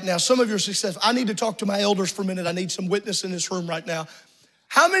here right now, some of you are successful. I need to talk to my elders for a minute. I need some witness in this room right now.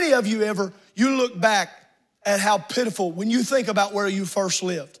 How many of you you look back at how pitiful when you think about where you first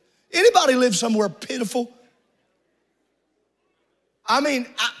lived? Anybody live somewhere pitiful?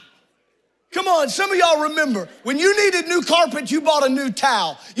 Come on, some of y'all remember, when you needed new carpet, you bought a new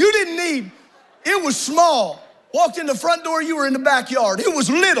towel. You didn't need, it was small. Walked in the front door, you were in the backyard. It was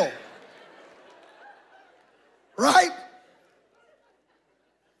little. Right?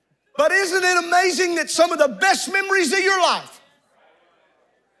 But isn't it amazing that some of the best memories of your life,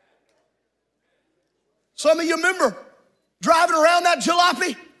 some of you remember driving around that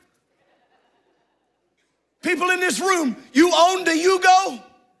jalopy? People in this room, you owned a Yugo?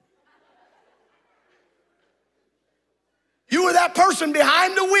 You were that person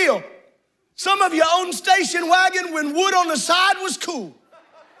behind the wheel. Some of you owned station wagon when wood on the side was cool.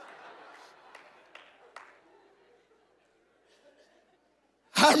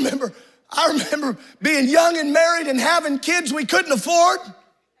 I remember being young and married and having kids we couldn't afford.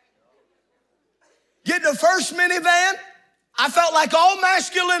 Getting the first minivan, I felt like all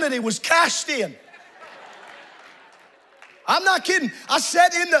masculinity was cashed in. I'm not kidding. I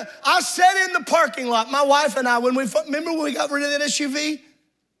sat in the parking lot. My wife and I, remember when we got rid of that SUV?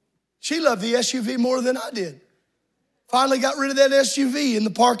 She loved the SUV more than I did. Finally got rid of that SUV in the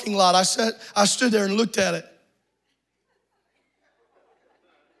parking lot. I stood there and looked at it.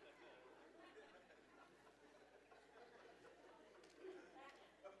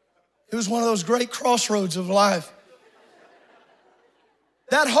 It was one of those great crossroads of life.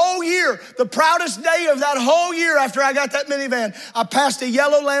 That whole year, the proudest day of that whole year after I got that minivan, I passed a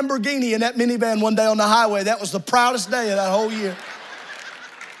yellow Lamborghini in that minivan one day on the highway. That was the proudest day of that whole year.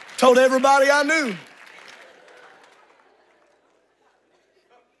 Told everybody I knew.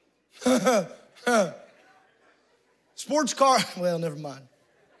 Sports car, well, never mind.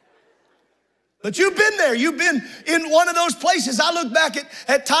 But you've been there. You've been in one of those places. I look back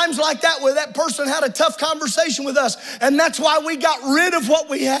at times like that where that person had a tough conversation with us, and that's why we got rid of what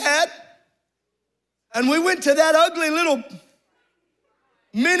we had. And we went to that ugly little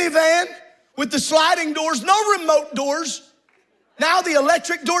minivan with the sliding doors, no remote doors. Now the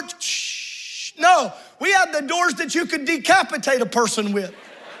electric door, no, we had the doors that you could decapitate a person with.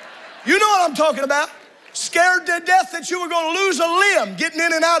 You know what I'm talking about. Scared to death that you were going to lose a limb getting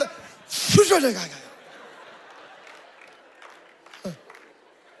in and out of.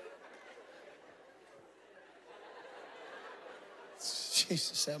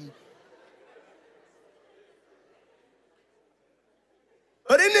 Jesus,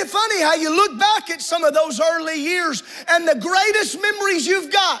 but isn't it funny how you look back at some of those early years and the greatest memories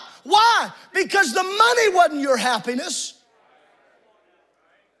you've got? Why? Because the money wasn't your happiness.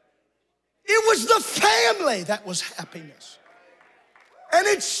 It was the family that was happiness. And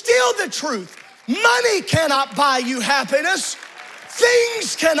it's still the truth. Money cannot buy you happiness.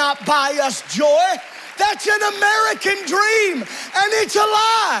 Things cannot buy us joy. That's an American dream, and it's a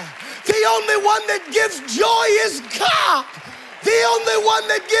lie. The only one that gives joy is God. The only one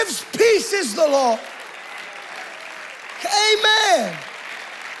that gives peace is the Lord. Amen.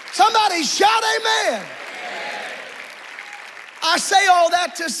 Somebody shout amen. I say all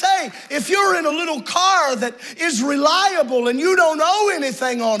that to say, if you're in a little car that is reliable and you don't owe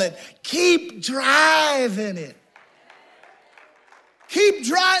anything on it, keep driving it. Keep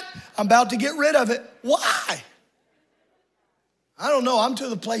driving. I'm about to get rid of it. Why? I don't know. I'm to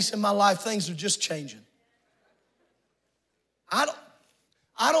the place in my life things are just changing. I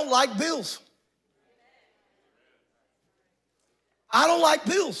don't like bills. I don't like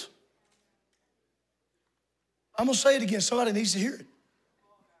bills. I'm going to say it again. Somebody needs to hear it.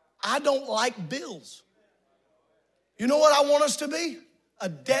 I don't like bills. You know what I want us to be? A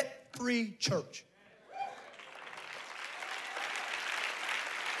debt-free church.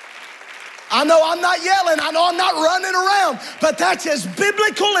 I know I'm not yelling. I know I'm not running around. But that's as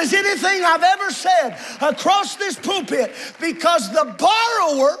biblical as anything I've ever said across this pulpit, because the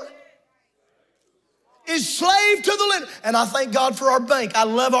borrower is slave to the lender. And I thank God for our bank. I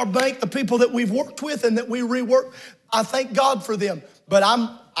love our bank, the people that we've worked with and that we rework. I thank God for them. But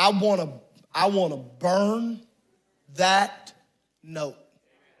I want to burn that note.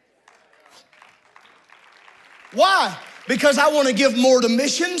 Why? Because I want to give more to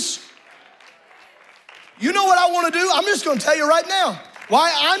missions. You know what I want to do? I'm just going to tell you right now.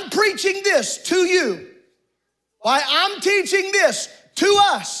 Why I'm preaching this to you, why I'm teaching this to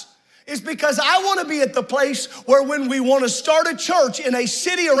us, is because I want to be at the place where when we want to start a church in a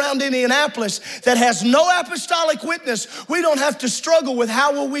city around Indianapolis that has no apostolic witness, we don't have to struggle with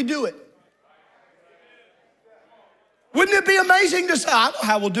how will we do it. Wouldn't it be amazing to say, I know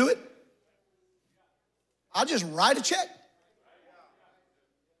how we'll do it. I'll just write a check.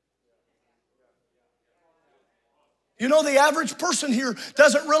 You know, the average person here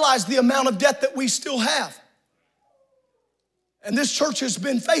doesn't realize the amount of debt that we still have. And this church has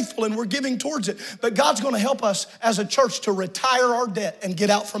been faithful and we're giving towards it. But God's going to help us as a church to retire our debt and get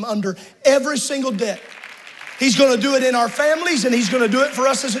out from under every single debt. He's going to do it in our families and he's going to do it for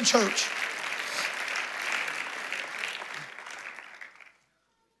us as a church.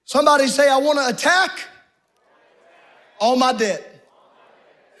 Somebody say, I want to attack all my debt.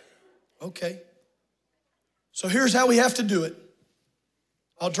 Okay. So here's how we have to do it.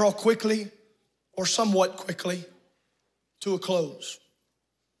 I'll draw quickly or somewhat quickly to a close.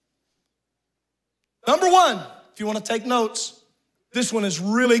 Number one, if you want to take notes, this one is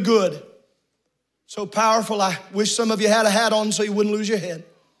really good. So powerful, I wish some of you had a hat on so you wouldn't lose your head.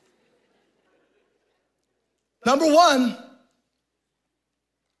 Number one,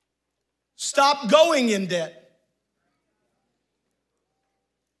 stop going in debt.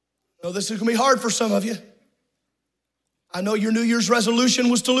 No, this is gonna be hard for some of you. I know your New Year's resolution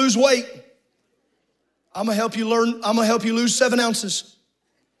was to lose weight. I'm gonna help you lose 7 ounces.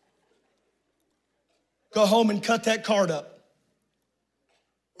 Go home and cut that card up.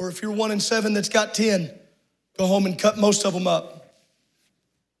 Or if you're 1 in 7 that's got 10, go home and cut most of them up.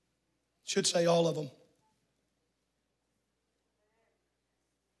 Should say all of them.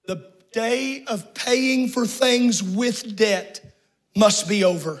 The day of paying for things with debt must be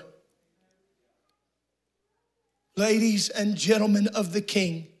over. Ladies and gentlemen of the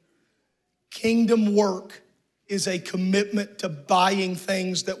King, kingdom work is a commitment to buying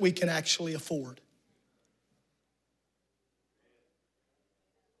things that we can actually afford.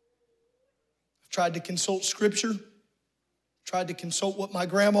 I've tried to consult scripture, tried to consult what my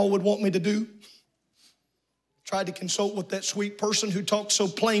grandma would want me to do, tried to consult what that sweet person who talked so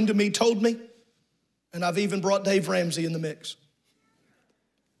plain to me told me, and I've even brought Dave Ramsey in the mix.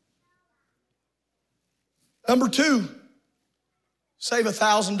 Number two, save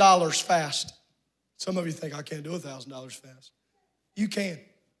 $1,000 fast. Some of you think, I can't do $1,000 fast. You can.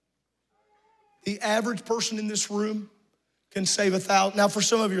 The average person in this room can save $1,000. Now, for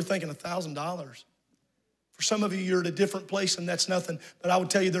some of you, you're thinking $1,000. For some of you, you're at a different place and that's nothing. But I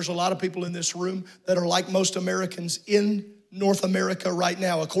would tell you, there's a lot of people in this room that are like most Americans in North America right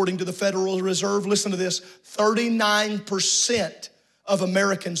now. According to the Federal Reserve, listen to this, 39% of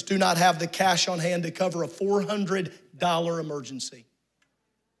Americans do not have the cash on hand to cover a $400 emergency.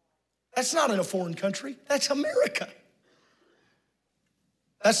 That's not in a foreign country. That's America.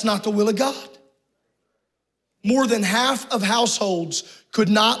 That's not the will of God. More than half of households could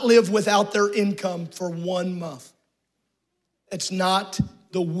not live without their income for 1 month. It's not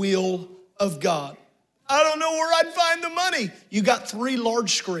the will of God. I don't know where I'd find the money. You got 3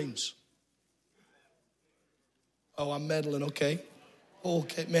 large screens. Oh, I'm meddling, okay.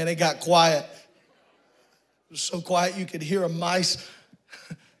 Okay, man, it got quiet. It was so quiet you could hear a mouse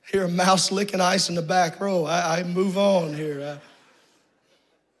licking ice in the back row. I move on here.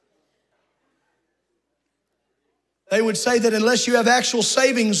 They would say that unless you have actual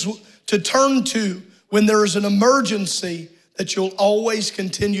savings to turn to when there is an emergency, that you'll always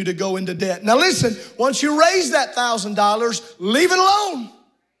continue to go into debt. Now listen, once you raise that $1,000, leave it alone.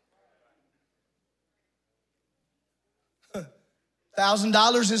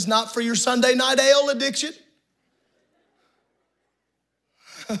 $1,000 is not for your Sunday night ale addiction.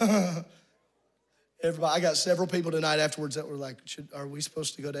 Everybody, I got several people tonight afterwards that were like, are we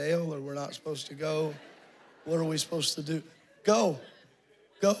supposed to go to ale or we're not supposed to go? What are we supposed to do? Go.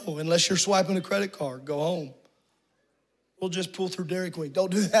 Unless you're swiping a credit card, go home. We'll just pull through Dairy Queen. Don't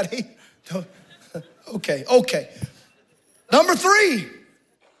do that either. Okay. Number 3,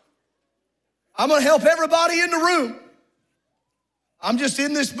 I'm gonna help everybody in the room. I'm just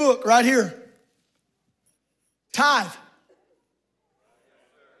in this book right here. Tithe.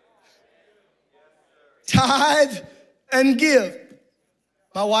 Tithe and give.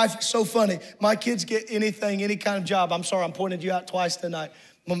 My wife is so funny. My kids get anything, any kind of job. I'm sorry, I'm pointing you out twice tonight.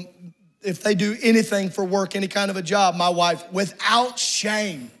 If they do anything for work, any kind of a job, my wife, without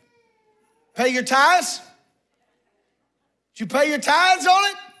shame, pay your tithes? Did you pay your tithes on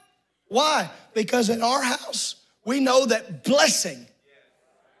it? Why? Because in our house, we know that blessing.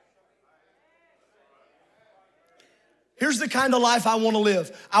 Here's the kind of life I want to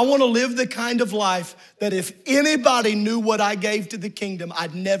live. I want to live the kind of life that if anybody knew what I gave to the kingdom,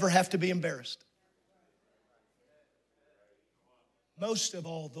 I'd never have to be embarrassed. Most of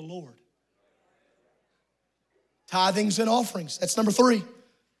all, the Lord. Tithings and offerings. That's number 3.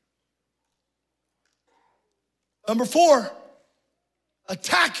 Number 4,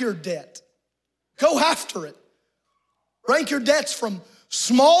 attack your debt. Go after it. Rank your debts from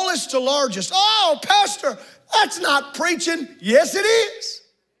smallest to largest. Oh, Pastor, that's not preaching. Yes, it is.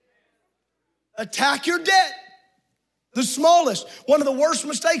 Attack your debt. The smallest. One of the worst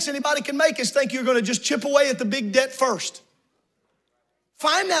mistakes anybody can make is think you're going to just chip away at the big debt first.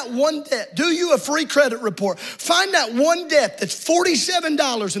 Find that one debt. Do you a free credit report. Find that one debt that's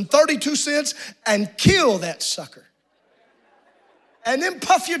 $47.32 and kill that sucker. And then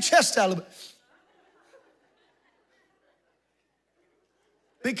puff your chest out a little bit.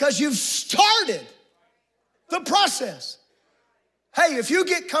 Because you've started the process. Hey, if you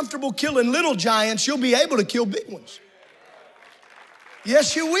get comfortable killing little giants, you'll be able to kill big ones.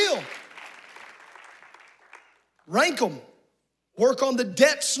 Yes, you will. Rank them. Work on the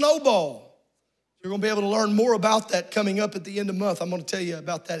debt snowball. You're going to be able to learn more about that coming up at the end of the month. I'm going to tell you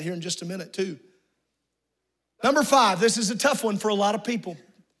about that here in just a minute too. Number 5, this is a tough one for a lot of people.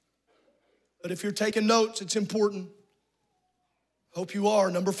 But if you're taking notes, it's important. Hope you are.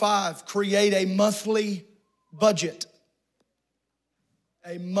 Number 5, create a monthly budget.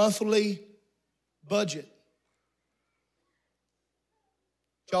 A monthly budget.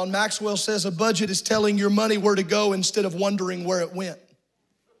 John Maxwell says a budget is telling your money where to go instead of wondering where it went.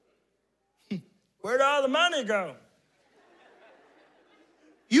 Where'd all the money go?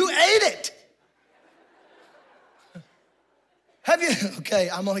 You ate it. Have you? Okay,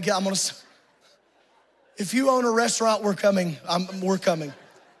 I'm gonna. If you own a restaurant, we're coming. We're coming.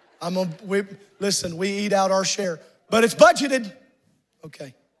 Listen, we eat out our share, but it's budgeted.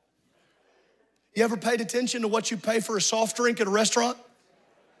 Okay. You ever paid attention to what you pay for a soft drink at a restaurant?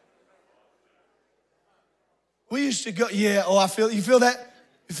 We used to go, yeah, you feel that?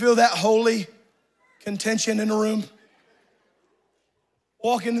 You feel that holy contention in the room?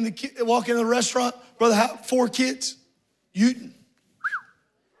 Walk into the restaurant, brother, 4 kids.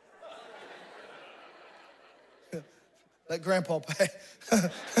 Let grandpa pay.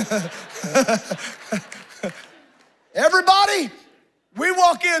 Everybody, we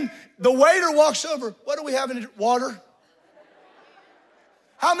walk in, the waiter walks over. What do we have in it? Water?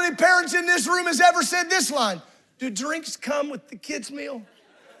 How many parents in this room has ever said this line? Do drinks come with the kids' meal?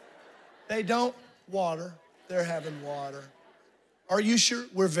 They don't. Water. They're having water. Are you sure?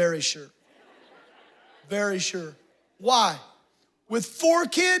 We're very sure. Very sure. Why? With 4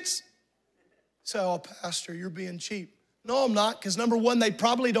 kids? Say, oh, Pastor, you're being cheap. No, I'm not, because number 1, they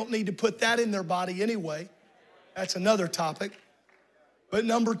probably don't need to put that in their body anyway. That's another topic. But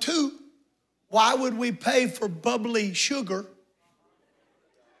number 2, why would we pay for bubbly sugar?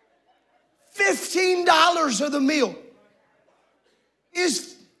 $15 of the meal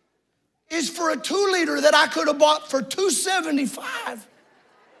is for a 2-liter that I could have bought for $2.75.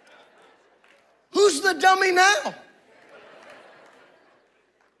 Who's the dummy now?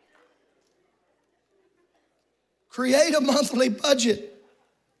 Create a monthly budget.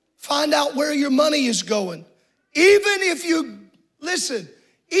 Find out where your money is going. Even if you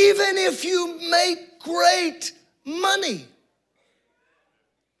make great money.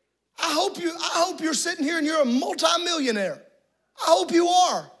 I hope you're sitting here and you're a multimillionaire. I hope you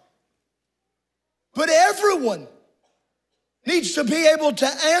are. But everyone needs to be able to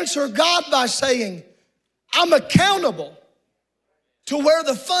answer God by saying, I'm accountable to where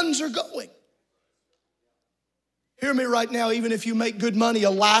the funds are going. Hear me right now, even if you make good money,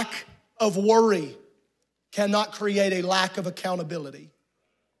 a lack of worry cannot create a lack of accountability.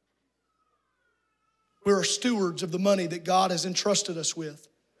 We're stewards of the money that God has entrusted us with.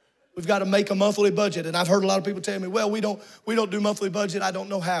 We've got to make a monthly budget. And I've heard a lot of people tell me, well, we don't do monthly budget. I don't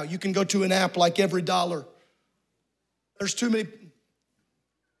know how. You can go to an app like Every Dollar. There's too many.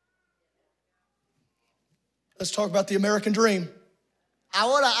 Let's talk about the American dream. I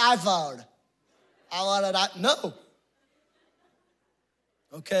want an iPhone. No.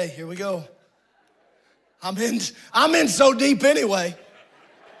 Okay, here we go. I'm in so deep anyway.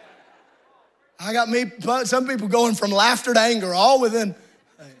 I got some people going from laughter to anger, all within.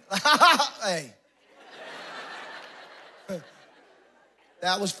 Hey.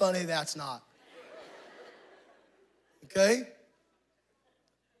 That was funny, that's not. Okay?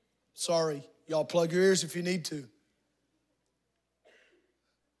 Sorry, y'all plug your ears if you need to.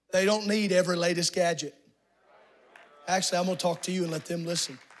 They don't need every latest gadget. Actually, I'm gonna talk to you and let them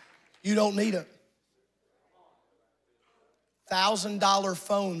listen. You don't need a $1,000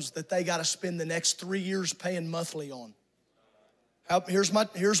 phones that they gotta spend the next 3 years paying monthly on. Here's my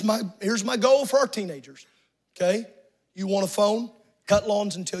goal for our teenagers, okay? You want a phone? Cut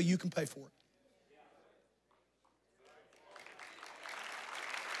lawns until you can pay for it.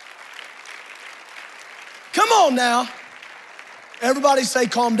 Come on now. Everybody say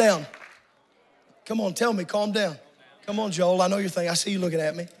calm down. Come on, tell me, calm down. Come on, Joel, I know you're thinking, I see you looking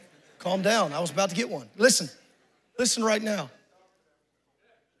at me. Calm down, I was about to get one. Listen right now.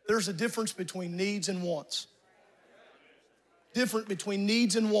 There's a difference between needs and wants. Different between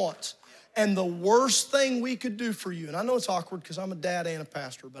needs and wants. And the worst thing we could do for you, and I know it's awkward because I'm a dad and a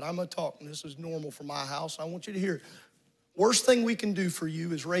pastor, but I'm gonna talk, and this is normal for my house. I want you to hear it. Worst thing we can do for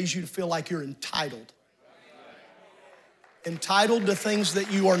you is raise you to feel like you're entitled. Entitled to things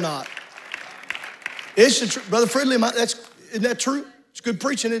that you are not. Brother Fridley, isn't that true? It's good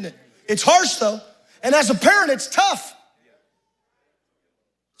preaching, isn't it? It's harsh though. And as a parent, it's tough.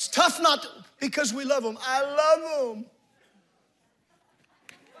 It's tough not to, because we love them. I love them.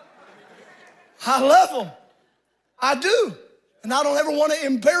 I love them. I do. And I don't ever want to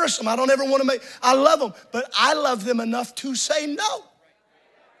embarrass them. I don't ever want to I love them. But I love them enough to say no.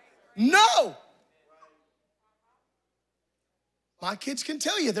 No. My kids can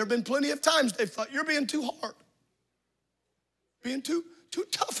tell you there have been plenty of times they've thought, you're being too hard. Being too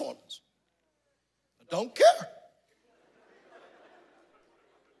tough on us. I don't care.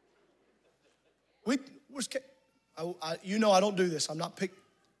 You know I don't do this. I'm not pick.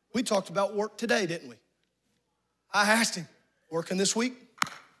 We talked about work today, didn't we? I asked him, working this week?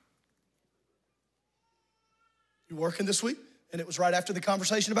 You working this week? And it was right after the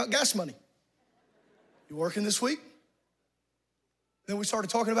conversation about gas money. You working this week? Then we started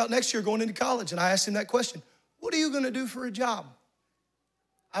talking about next year going into college, and I asked him that question. What are you going to do for a job?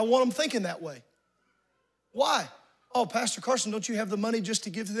 I want them thinking that way. Why? Oh, Pastor Carson, don't you have the money just to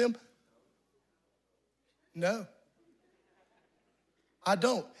give to them? No. I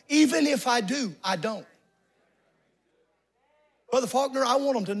don't. Even if I do, I don't. Brother Faulkner, I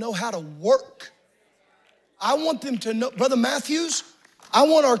want them to know how to work. I want them to know, Brother Matthews, I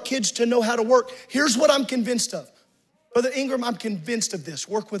want our kids to know how to work. Here's what I'm convinced of. Brother Ingram, I'm convinced of this.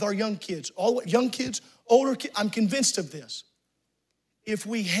 Work with our young kids, all young kids, older kids, I'm convinced of this. If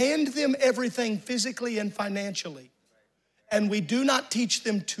we hand them everything physically and financially, and we do not teach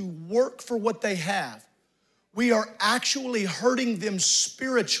them to work for what they have, we are actually hurting them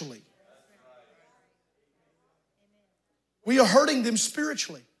spiritually. We are hurting them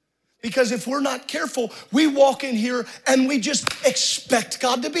spiritually. Because if we're not careful, we walk in here and we just expect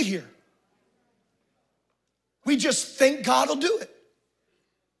God to be here. We just think God will do it.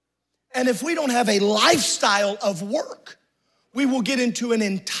 And if we don't have a lifestyle of work, we will get into an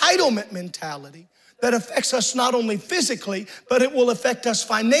entitlement mentality that affects us not only physically, but it will affect us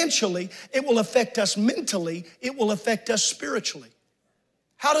financially, it will affect us mentally, it will affect us spiritually.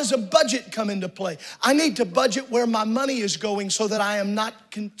 How does a budget come into play? I need to budget where my money is going so that I am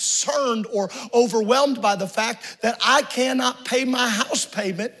not concerned or overwhelmed by the fact that I cannot pay my house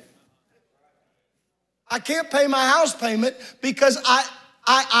payment. I can't pay my house payment because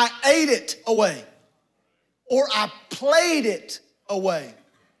I ate it away or I played it away.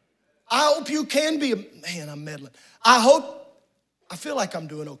 I hope you can be, man, I'm meddling. I feel like I'm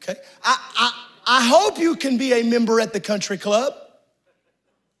doing okay. I hope you can be a member at the country club.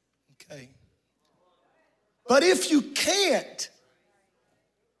 Okay. But if you can't,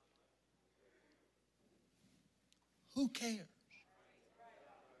 who cares?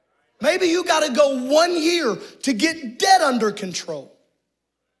 Maybe you got to go 1 year to get debt under control.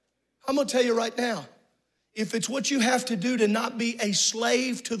 I'm going to tell you right now, if it's what you have to do to not be a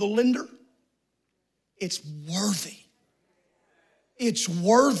slave to the lender, it's worthy. It's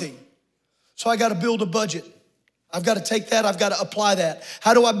worthy. So I got to build a budget. I've got to take that, I've got to apply that.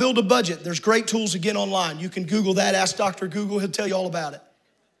 How do I build a budget? There's great tools again online. You can Google that, ask Dr. Google, he'll tell you all about it.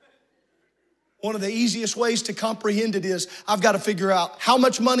 One of the easiest ways to comprehend it is I've got to figure out how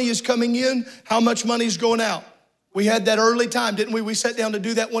much money is coming in, how much money is going out. We had that early time, didn't we? We sat down to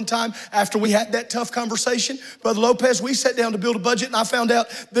do that one time after we had that tough conversation. Brother Lopez, we sat down to build a budget and I found out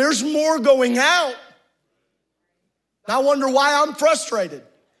there's more going out. And I wonder why I'm frustrated.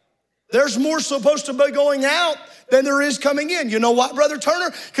 There's more supposed to be going out than there is coming in. You know what, Brother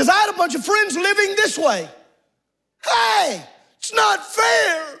Turner? Because I had a bunch of friends living this way. Hey, it's not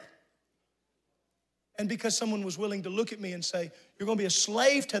fair. And because someone was willing to look at me and say, you're going to be a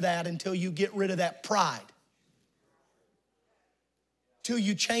slave to that until you get rid of that pride. Till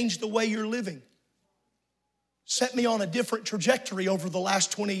you change the way you're living. Set me on a different trajectory over the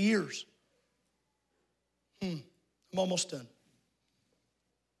last 20 years. I'm almost done.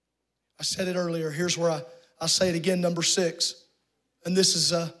 I said it earlier. Here's where I'll say it again, number 6. And this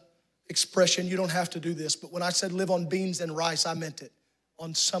is a expression, you don't have to do this, but when I said live on beans and rice, I meant it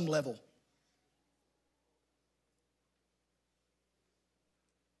on some level.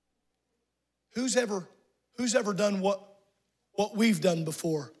 Who's ever done what we've done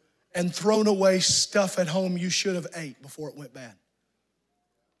before and thrown away stuff at home you should have ate before it went bad?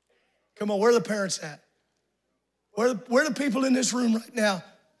 Come on, where are the parents at? Where are the people in this room right now?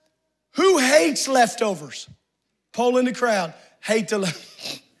 Who hates leftovers? Poll in the crowd. Hate the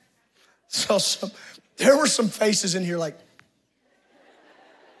leftovers. So there were some faces in here like,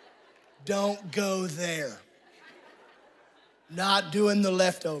 don't go there. Not doing the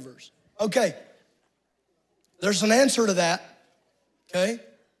leftovers. Okay, there's an answer to that, okay?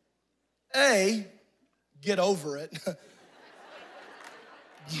 A, get over it.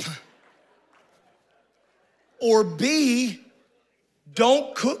 Or B,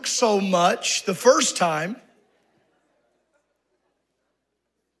 don't cook so much the first time.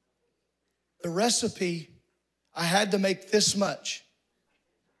 The recipe, I had to make this much.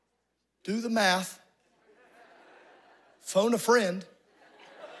 Do the math. Phone a friend.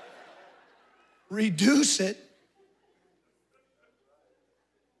 Reduce it.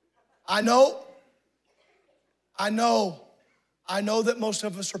 I know that most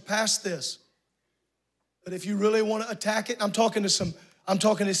of us are past this. But if you really want to attack it, I'm talking to some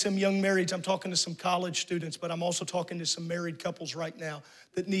young marrieds, I'm talking to some college students, but I'm also talking to some married couples right now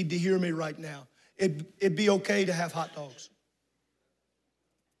that need to hear me right now. It'd be okay to have hot dogs.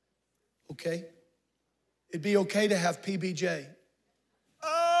 Okay? It'd be okay to have PBJ.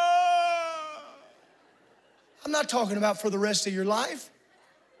 I'm not talking about for the rest of your life.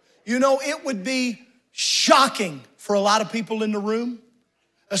 You know, it would be shocking for a lot of people in the room,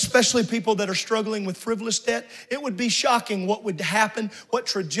 especially people that are struggling with frivolous debt. It would be shocking what would happen, what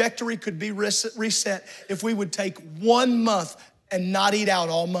trajectory could be reset if we would take 1 month and not eat out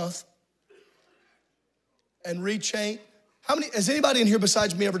all month and rechain. Has anybody in here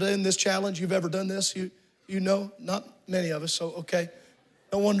besides me ever done this challenge? You've ever done this? You know? Not many of us, so okay.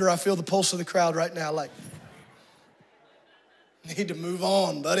 No wonder I feel the pulse of the crowd right now, like, need to move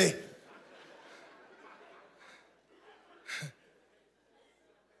on, buddy.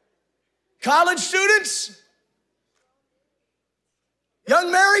 College students,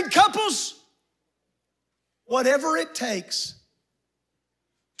 young married couples, whatever it takes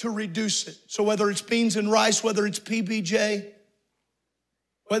to reduce it. So whether it's beans and rice, whether it's PBJ,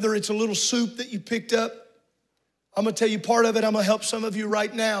 whether it's a little soup that you picked up, I'm gonna tell you part of it, I'm gonna help some of you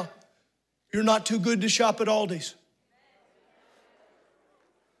right now. You're not too good to shop at Aldi's.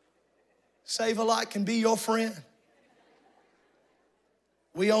 Save-A-Lot can be your friend.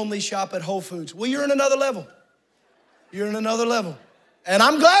 We only shop at Whole Foods. Well, you're in another level. You're in another level. And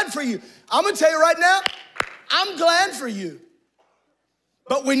I'm glad for you. I'm gonna tell you right now, I'm glad for you.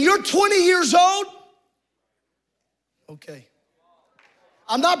 But when you're 20 years old, okay.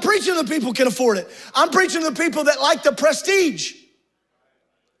 I'm not preaching to the people who can afford it. I'm preaching to the people that like the prestige.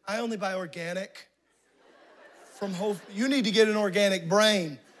 I only buy organic from Whole Foods. You need to get an organic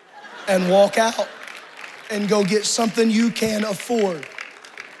brain and walk out and go get something you can afford.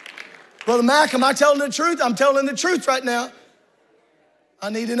 Brother Mac, am I telling the truth? I'm telling the truth right now. I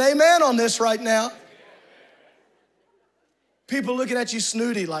need an amen on this right now. People looking at you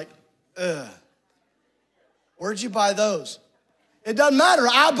snooty like, ugh. Where'd you buy those? It doesn't matter,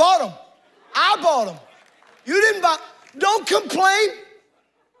 I bought them. I bought them. You didn't buy, don't complain.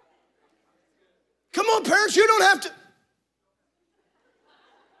 Come on, parents, you don't have to.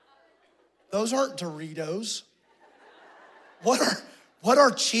 Those aren't Doritos. What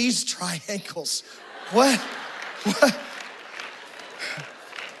are cheese triangles? What?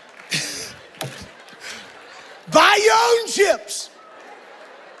 Buy your own chips.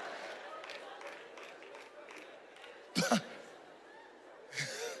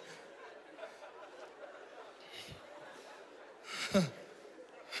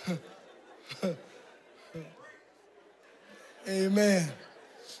 Amen.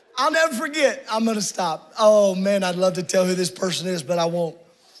 I'll never forget. I'm gonna stop. Oh man, I'd love to tell who this person is, but I won't.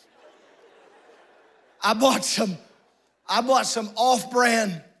 I bought some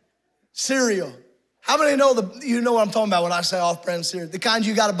off-brand cereal. How many know you know what I'm talking about when I say off-brand cereal? The kind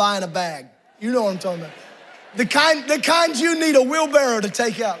you gotta buy in a bag. You know what I'm talking about. The kind you need a wheelbarrow to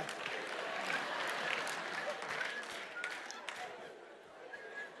take out.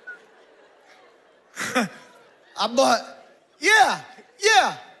 I bought, yeah,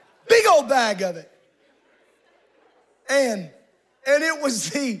 big old bag of it. And it was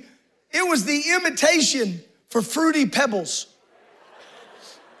the imitation for Fruity Pebbles.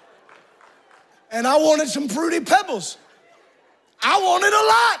 And I wanted some Fruity Pebbles. I wanted a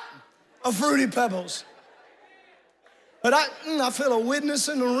lot of Fruity Pebbles. But I feel a witness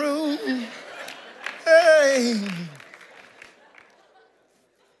in the room. Hey.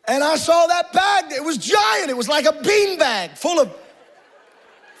 And I saw that bag. It was giant. It was like a bean bag full of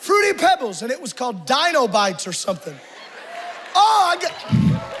Fruity Pebbles. And it was called Dino Bites or something. Oh,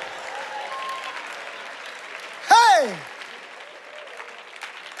 hey.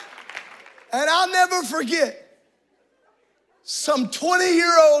 And I'll never forget, some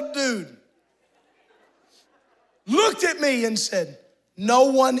 20-year-old dude looked at me and said,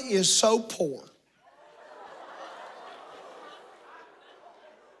 "No one is so poor."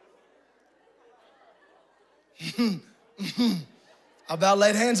 I about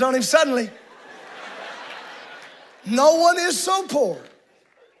laid hands on him suddenly. No one is so poor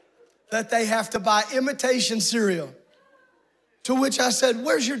that they have to buy imitation cereal. To which I said,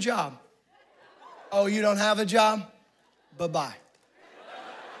 where's your job? Oh, you don't have a job? Bye-bye.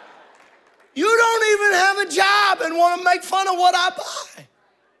 You don't even have a job and want to make fun of what I buy.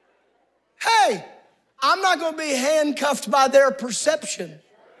 Hey, I'm not going to be handcuffed by their perception.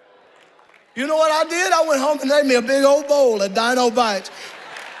 You know what I did? I went home and made me a big old bowl of Dino Bites.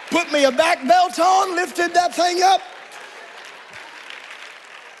 Put me a back belt on, lifted that thing up.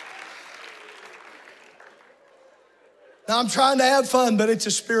 Now I'm trying to have fun, but it's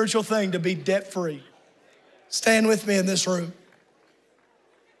a spiritual thing to be debt-free. Stand with me in this room.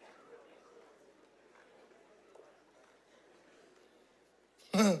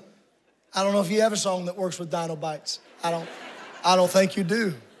 I don't know if you have a song that works with Dino Bites. I don't think you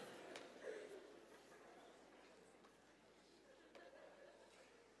do.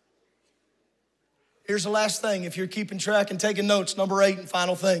 Here's the last thing. If you're keeping track and taking notes, number 8 and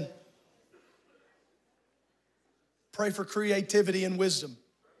final thing. Pray for creativity and wisdom.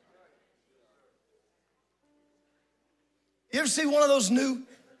 You ever see one of those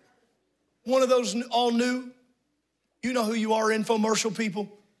all new, you know who you are, infomercial people?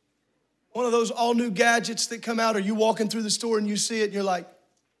 One of those all new gadgets that come out, or you walking through the store and you see it and you're like,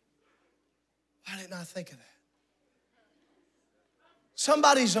 why didn't I think of that?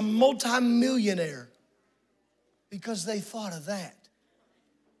 Somebody's a multimillionaire because they thought of that.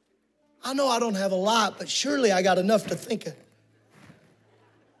 I know I don't have a lot, but surely I got enough to think of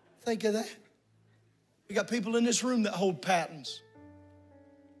that. We got people in this room that hold patents.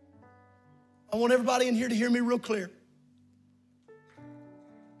 I want everybody in here to hear me real clear.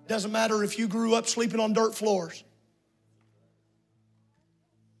 Doesn't matter if you grew up sleeping on dirt floors.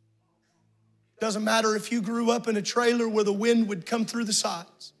 Doesn't matter if you grew up in a trailer where the wind would come through the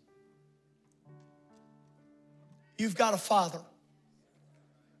sides. You've got a Father.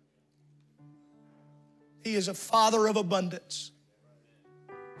 He is a Father of abundance.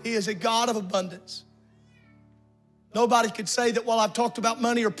 He is a God of abundance. Nobody could say that while I've talked about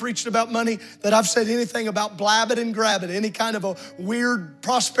money or preached about money that I've said anything about blab it and grab it, any kind of a weird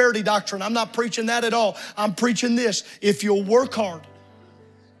prosperity doctrine. I'm not preaching that at all. I'm preaching this. If you'll work hard,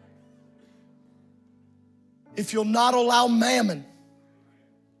 if you'll not allow mammon,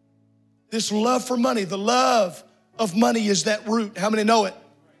 this love for money, the love of money is that root. How many know it?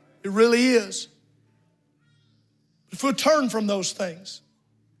 It really is. If we'll turn from those things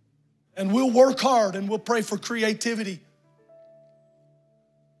and we'll work hard and we'll pray for creativity,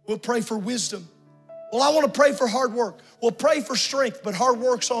 we'll pray for wisdom. Well, I want to pray for hard work. Well, pray for strength, but hard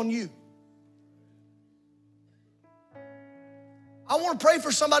work's on you. I want to pray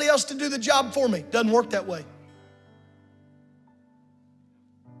for somebody else to do the job for me. Doesn't work that way.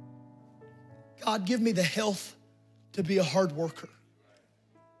 God, give me the health to be a hard worker.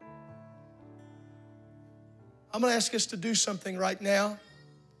 I'm going to ask us to do something right now.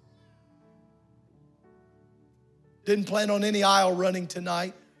 Didn't plan on any aisle running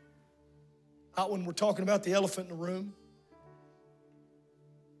tonight. Not when we're talking about the elephant in the room.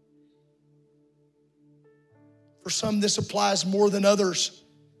 For some, this applies more than others.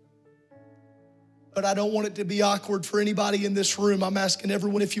 But I don't want it to be awkward for anybody in this room. I'm asking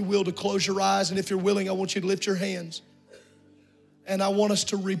everyone, if you will, to close your eyes. And if you're willing, I want you to lift your hands. And I want us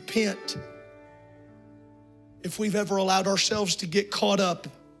to repent if we've ever allowed ourselves to get caught up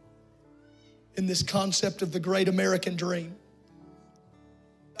in this concept of the great American dream.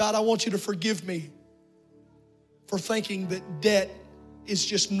 God, I want you to forgive me for thinking that debt is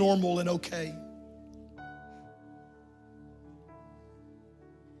just normal and okay.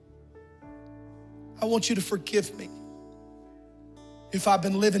 I want you to forgive me if I've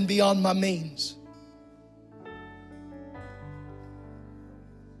been living beyond my means.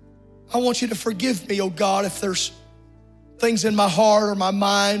 I want you to forgive me, oh God, if there's things in my heart or my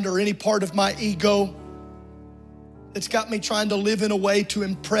mind or any part of my ego that's got me trying to live in a way to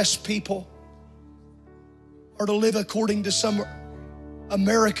impress people or to live according to some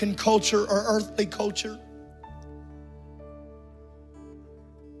American culture or earthly culture.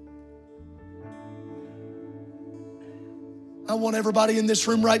 I want everybody in this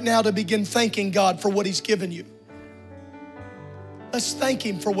room right now to begin thanking God for what He's given you. Let's thank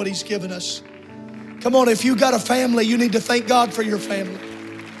Him for what He's given us. Come on, if you got a family, you need to thank God for your family.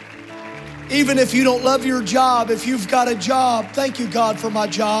 Even if you don't love your job, if you've got a job, thank you, God, for my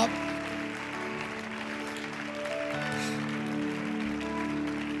job.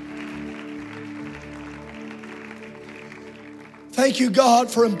 Thank you, God,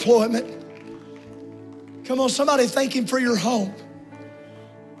 for employment. Come on, somebody thank Him for your home.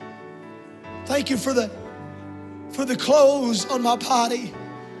 Thank you for the clothes on my body.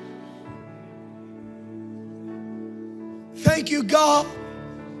 Thank you, God,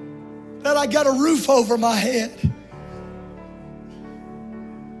 that I got a roof over my head.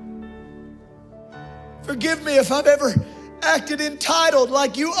 Forgive me if I've ever acted entitled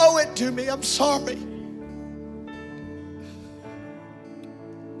like you owe it to me. I'm sorry.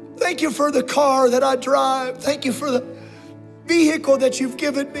 Thank you for the car that I drive. Thank you for the vehicle that you've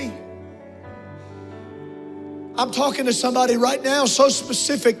given me. I'm talking to somebody right now so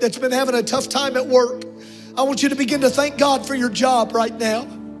specific that's been having a tough time at work. I want you to begin to thank God for your job right now.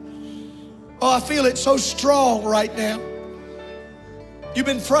 Oh, I feel it so strong right now. You've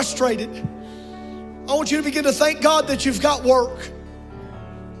been frustrated. I want you to begin to thank God that you've got work.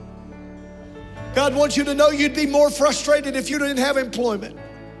 God wants you to know you'd be more frustrated if you didn't have employment.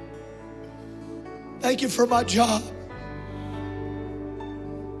 Thank you for my job.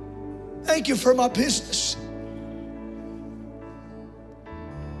 Thank you for my business.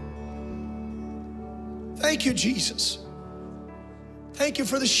 Thank you, Jesus. Thank you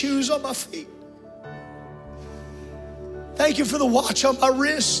for the shoes on my feet. Thank you for the watch on my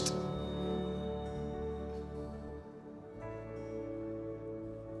wrist.